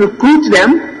going to recruit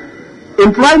them,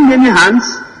 employ many hands,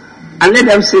 and let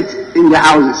them sit in the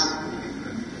houses.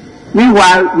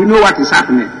 Meanwhile, we know what is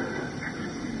happening.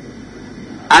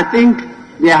 I think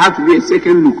there has to be a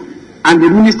second look. And the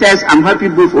ministers, I'm happy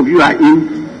both of you are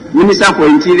in. Minister for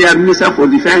Interior, Minister for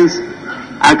Defense,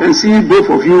 I can see both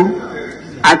of you.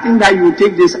 I think that you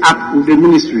take this up with the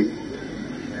ministry.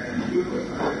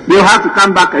 They'll have to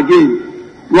come back again.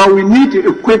 Well, we need to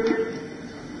equip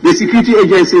the security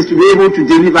agencies to be able to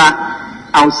deliver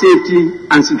our safety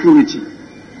and security.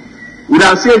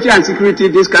 Without safety and security,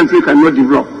 this country cannot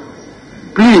develop.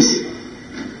 Please,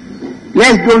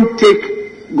 let's don't take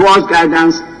God's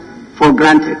guidance for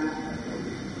granted.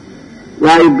 We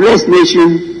are a blessed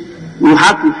nation. We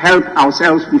have to help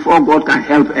ourselves before God can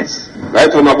help us.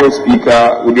 Right Honorable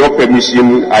Speaker, with your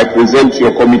permission, I present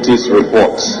your committee's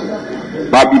report.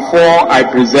 But before I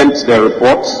present the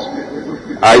report,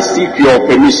 I seek your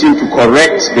permission to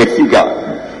correct the figure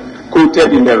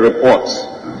quoted in the report.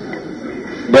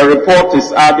 The report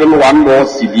is adding one more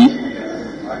CD,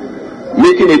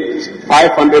 making it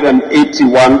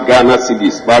 581 Ghana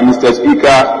cedis. But Mr.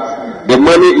 Speaker, the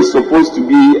money is supposed to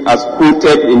be as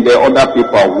quoted in the other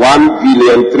paper,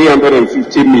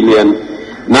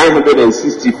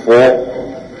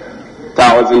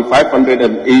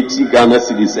 1,350,964,580 Ghana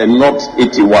cedis and not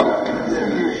 81.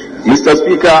 Mr.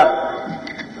 Speaker,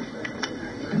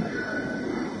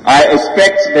 I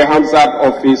expect the Hansard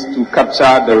office to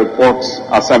capture the report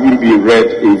as having been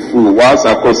read in full whilst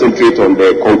I concentrate on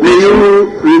the conclusion. Will you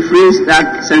rephrase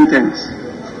that sentence?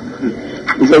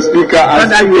 Mr. Speaker, I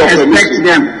that you expect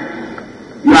them.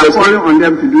 You are calling on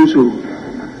them to do so.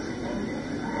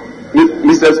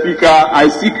 Mr. Speaker, I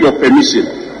seek your permission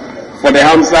for the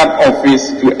Hansard office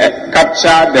to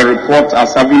capture the report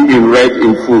as having been read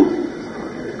in full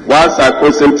whilst I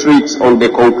concentrate on the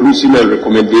conclusion and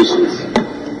recommendations.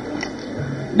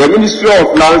 The Ministry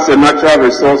of Lands and Natural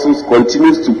Resources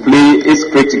continues to play its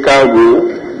critical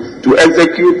role to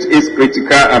execute its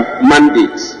critical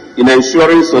mandate in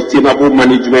ensuring sustainable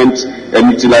management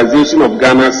and utilization of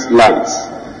Ghana's lands,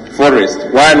 forests,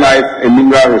 wildlife, and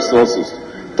mineral resources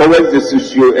towards the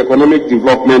socio-economic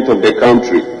development of the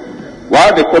country.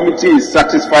 While the committee is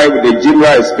satisfied with the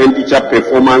general expenditure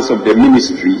performance of the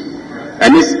ministry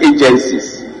and its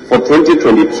agencies for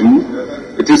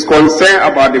 2022, it is concerned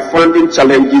about the funding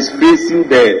challenges facing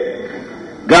the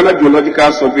Ghana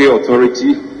Geological Survey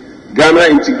Authority, Ghana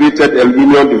Integrated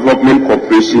Aluminium Development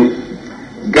Corporation,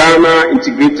 Ghana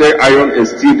Integrated Iron and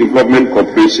Steel Development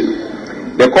Corporation.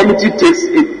 The committee takes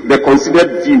the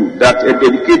considered view that a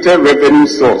dedicated revenue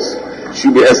source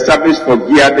should be established for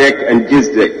GEADEC and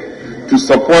GISDEC to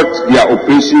support their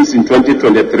operations in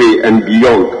 2023 and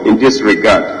beyond in this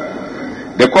regard.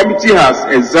 The committee has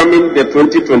examined the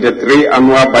 2023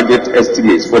 annual budget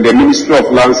estimates for the Ministry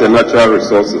of Lands and Natural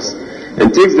Resources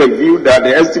and takes the view that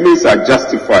the estimates are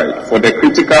justified for the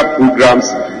critical programs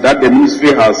that the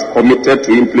ministry has committed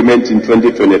to implement in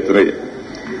 2023.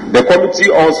 The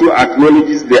committee also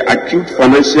acknowledges the acute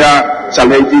financial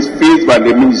challenges faced by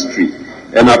the ministry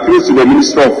and appeals to the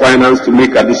Minister of Finance to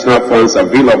make additional funds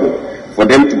available for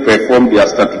them to perform their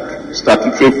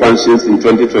statutory functions in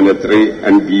 2023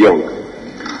 and beyond.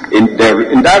 In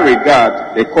that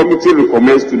regard, the committee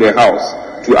recommends to the House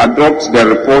to adopt the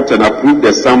report and approve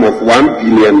the sum of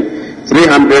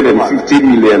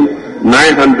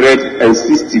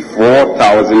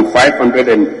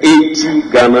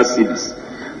 1,350,964,580 Ghana cedis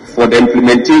for the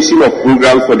implementation of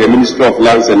programs for the Ministry of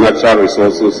Lands and Natural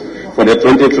Resources for the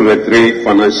 2023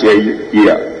 financial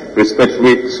year,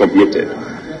 respectfully submitted.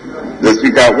 The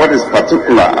Speaker, what is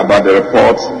particular about the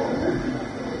report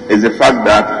is the fact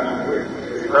that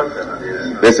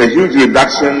there's a huge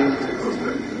reduction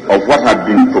of what had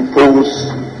been proposed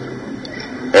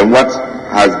and what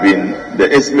has been the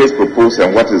estimates proposed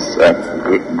and what is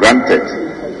granted.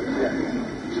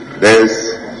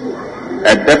 There's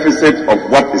a deficit of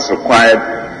what is required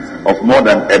of more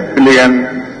than 1 billion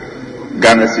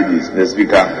Ghana cedis, Mr.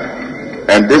 Speaker.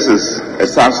 And this is a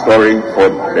sad story for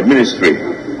the ministry.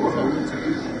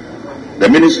 The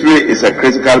ministry is a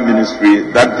critical ministry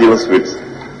that deals with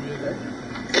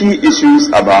key issues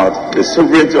about the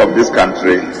sovereignty of this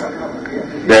country,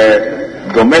 the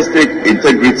domestic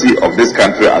integrity of this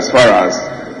country as far as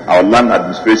our land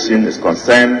administration is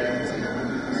concerned.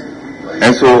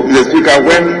 And so, Mr. Speaker,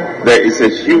 when there is a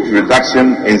huge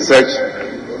reduction in such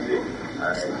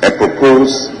a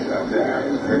proposed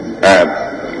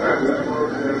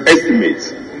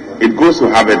estimate, it goes to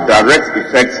have a direct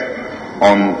effect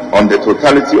on the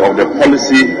totality of the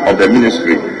policy of the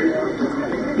ministry.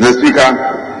 Mr. Speaker,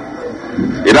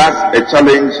 it has a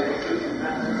challenge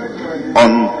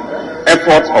on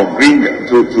efforts of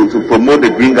to promote the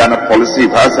Green Ghana policy.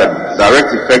 It has a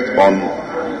direct effect on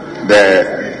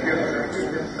the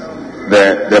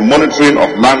monitoring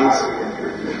of lands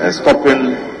and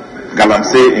stopping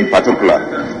galamsey in particular.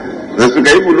 Mr.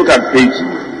 Speaker, if we look at page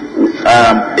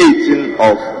 18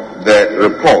 of the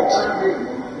report,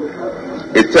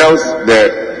 it tells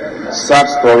the sad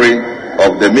story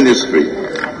of the ministry,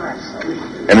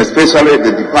 and especially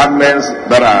the departments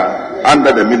that are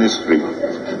under the ministry.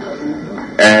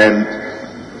 And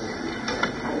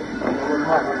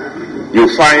you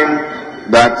find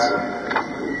that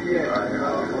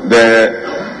the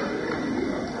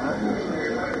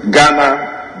Ghana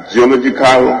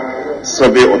Geological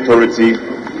Survey Authority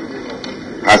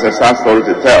has a sad story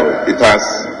to tell.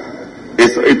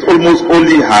 It almost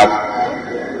only have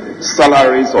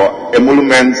salaries or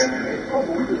emoluments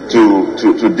to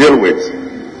deal with.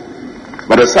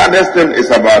 But the saddest thing is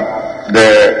about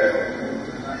the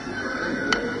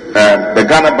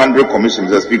Ghana Boundary Commission,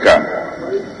 Mr. Speaker.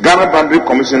 Ghana Boundary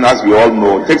Commission, as we all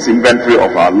know, takes inventory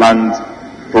of our land,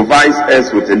 provides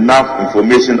us with enough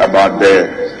information about the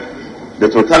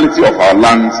totality of our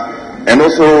land, and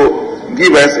also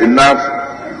give us enough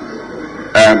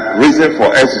reason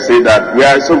for us to say that we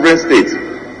are a sovereign state,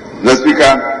 Mr.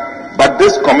 Speaker. But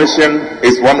this commission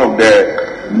is one of the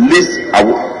least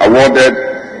awarded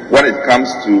when it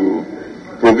comes to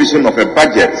provision of a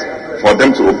budget for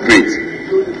them to operate.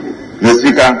 Mr.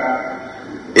 Speaker,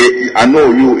 I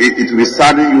know it will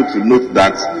sadden you to note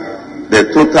that the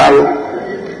total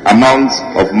amount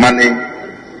of money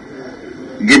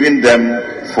given them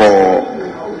for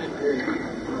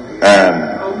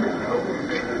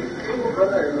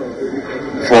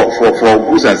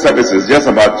goods and services, just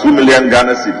about 2 million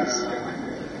Ghana cedis,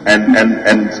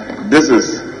 and this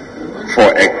is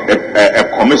for a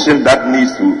commission that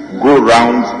needs to go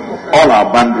around all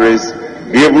our boundaries,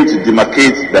 be able to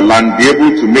demarcate the land, be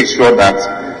able to make sure that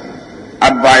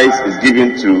advice is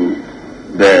given to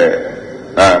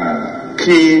the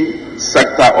key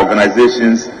sector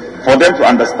organizations for them to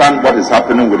understand what is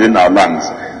happening within our lands.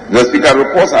 The Speaker,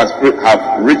 reports have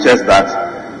reached us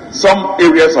that some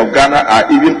areas of Ghana are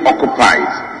even occupied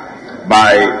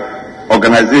by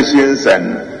organizations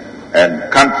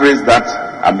and countries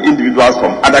individuals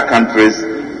from other countries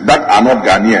that are not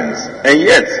Ghanaians, and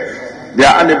yet they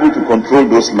are unable to control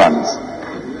those lands.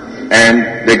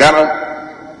 And the Ghana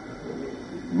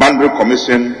Boundary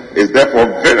Commission is therefore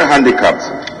very handicapped.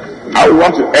 I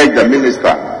want to urge the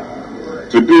minister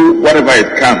to do whatever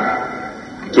it can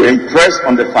to impress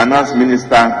on the finance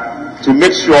minister to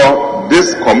make sure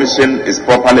this commission is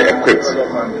properly equipped,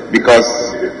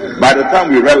 because by the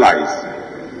time we realize,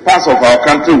 parts of our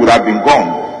country would have been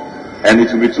gone, and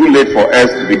it will be too late for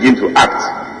us to begin to act.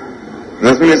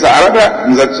 Mr.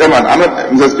 Chairman,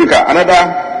 Mr. Speaker,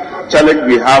 another challenge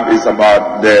we have is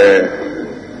about the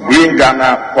Green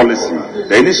Ghana policy.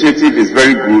 The initiative is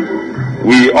very good.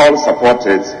 We all support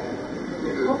it.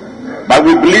 But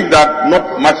we believe that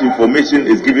not much information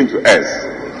is given to us.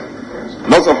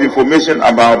 Lots of information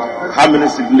about how many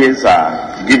seedlings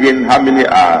are given, how many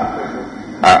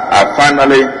are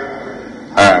finally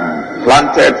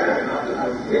planted,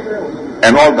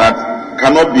 and all that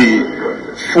cannot be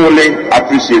fully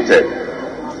appreciated.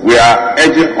 We are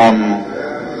urging on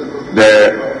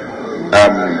the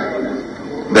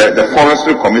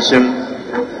Forestry Commission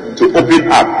to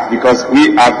open up, because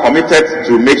we are committed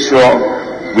to make sure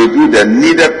we do the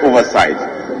needed oversight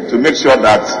to make sure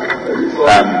that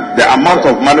the amount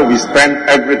of money we spend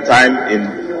every time in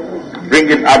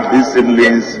bringing up these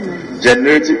seedlings,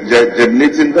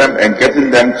 germinating them and getting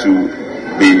them to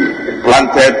be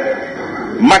planted,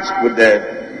 match with the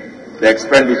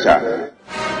expenditure.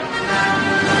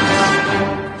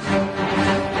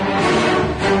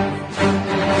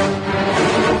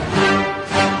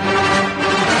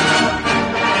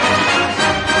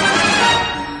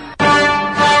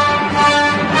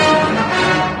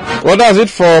 Well, that's it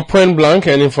for Point Blank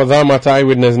and for that matter,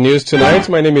 Eyewitness News tonight.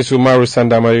 My name is Umaru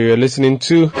Sandamari. You're listening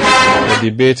to the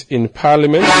debate in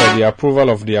Parliament for the approval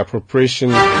of the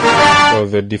appropriation for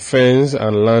the Defense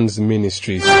and Lands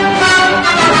Ministries.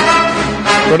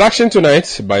 Production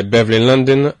tonight by Beverly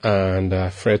London and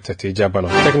Fred Tatejabano.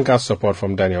 Technical support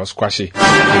from Daniel Squashi.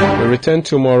 We return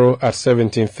tomorrow at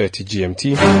 17:30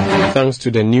 GMT. Thanks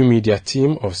to the new media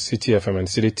team of City FM and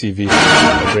City TV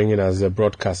for bringing us the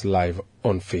broadcast live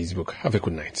on Facebook. Have a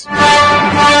good night.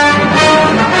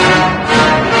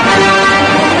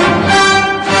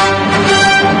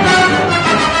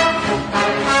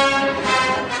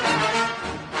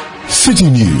 City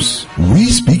News. We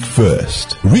speak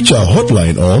first. Reach our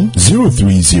hotline on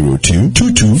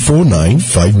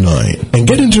 0302-224959 and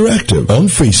get interactive on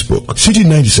Facebook, City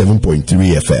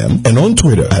 97.3 FM, and on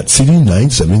Twitter at City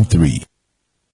 973.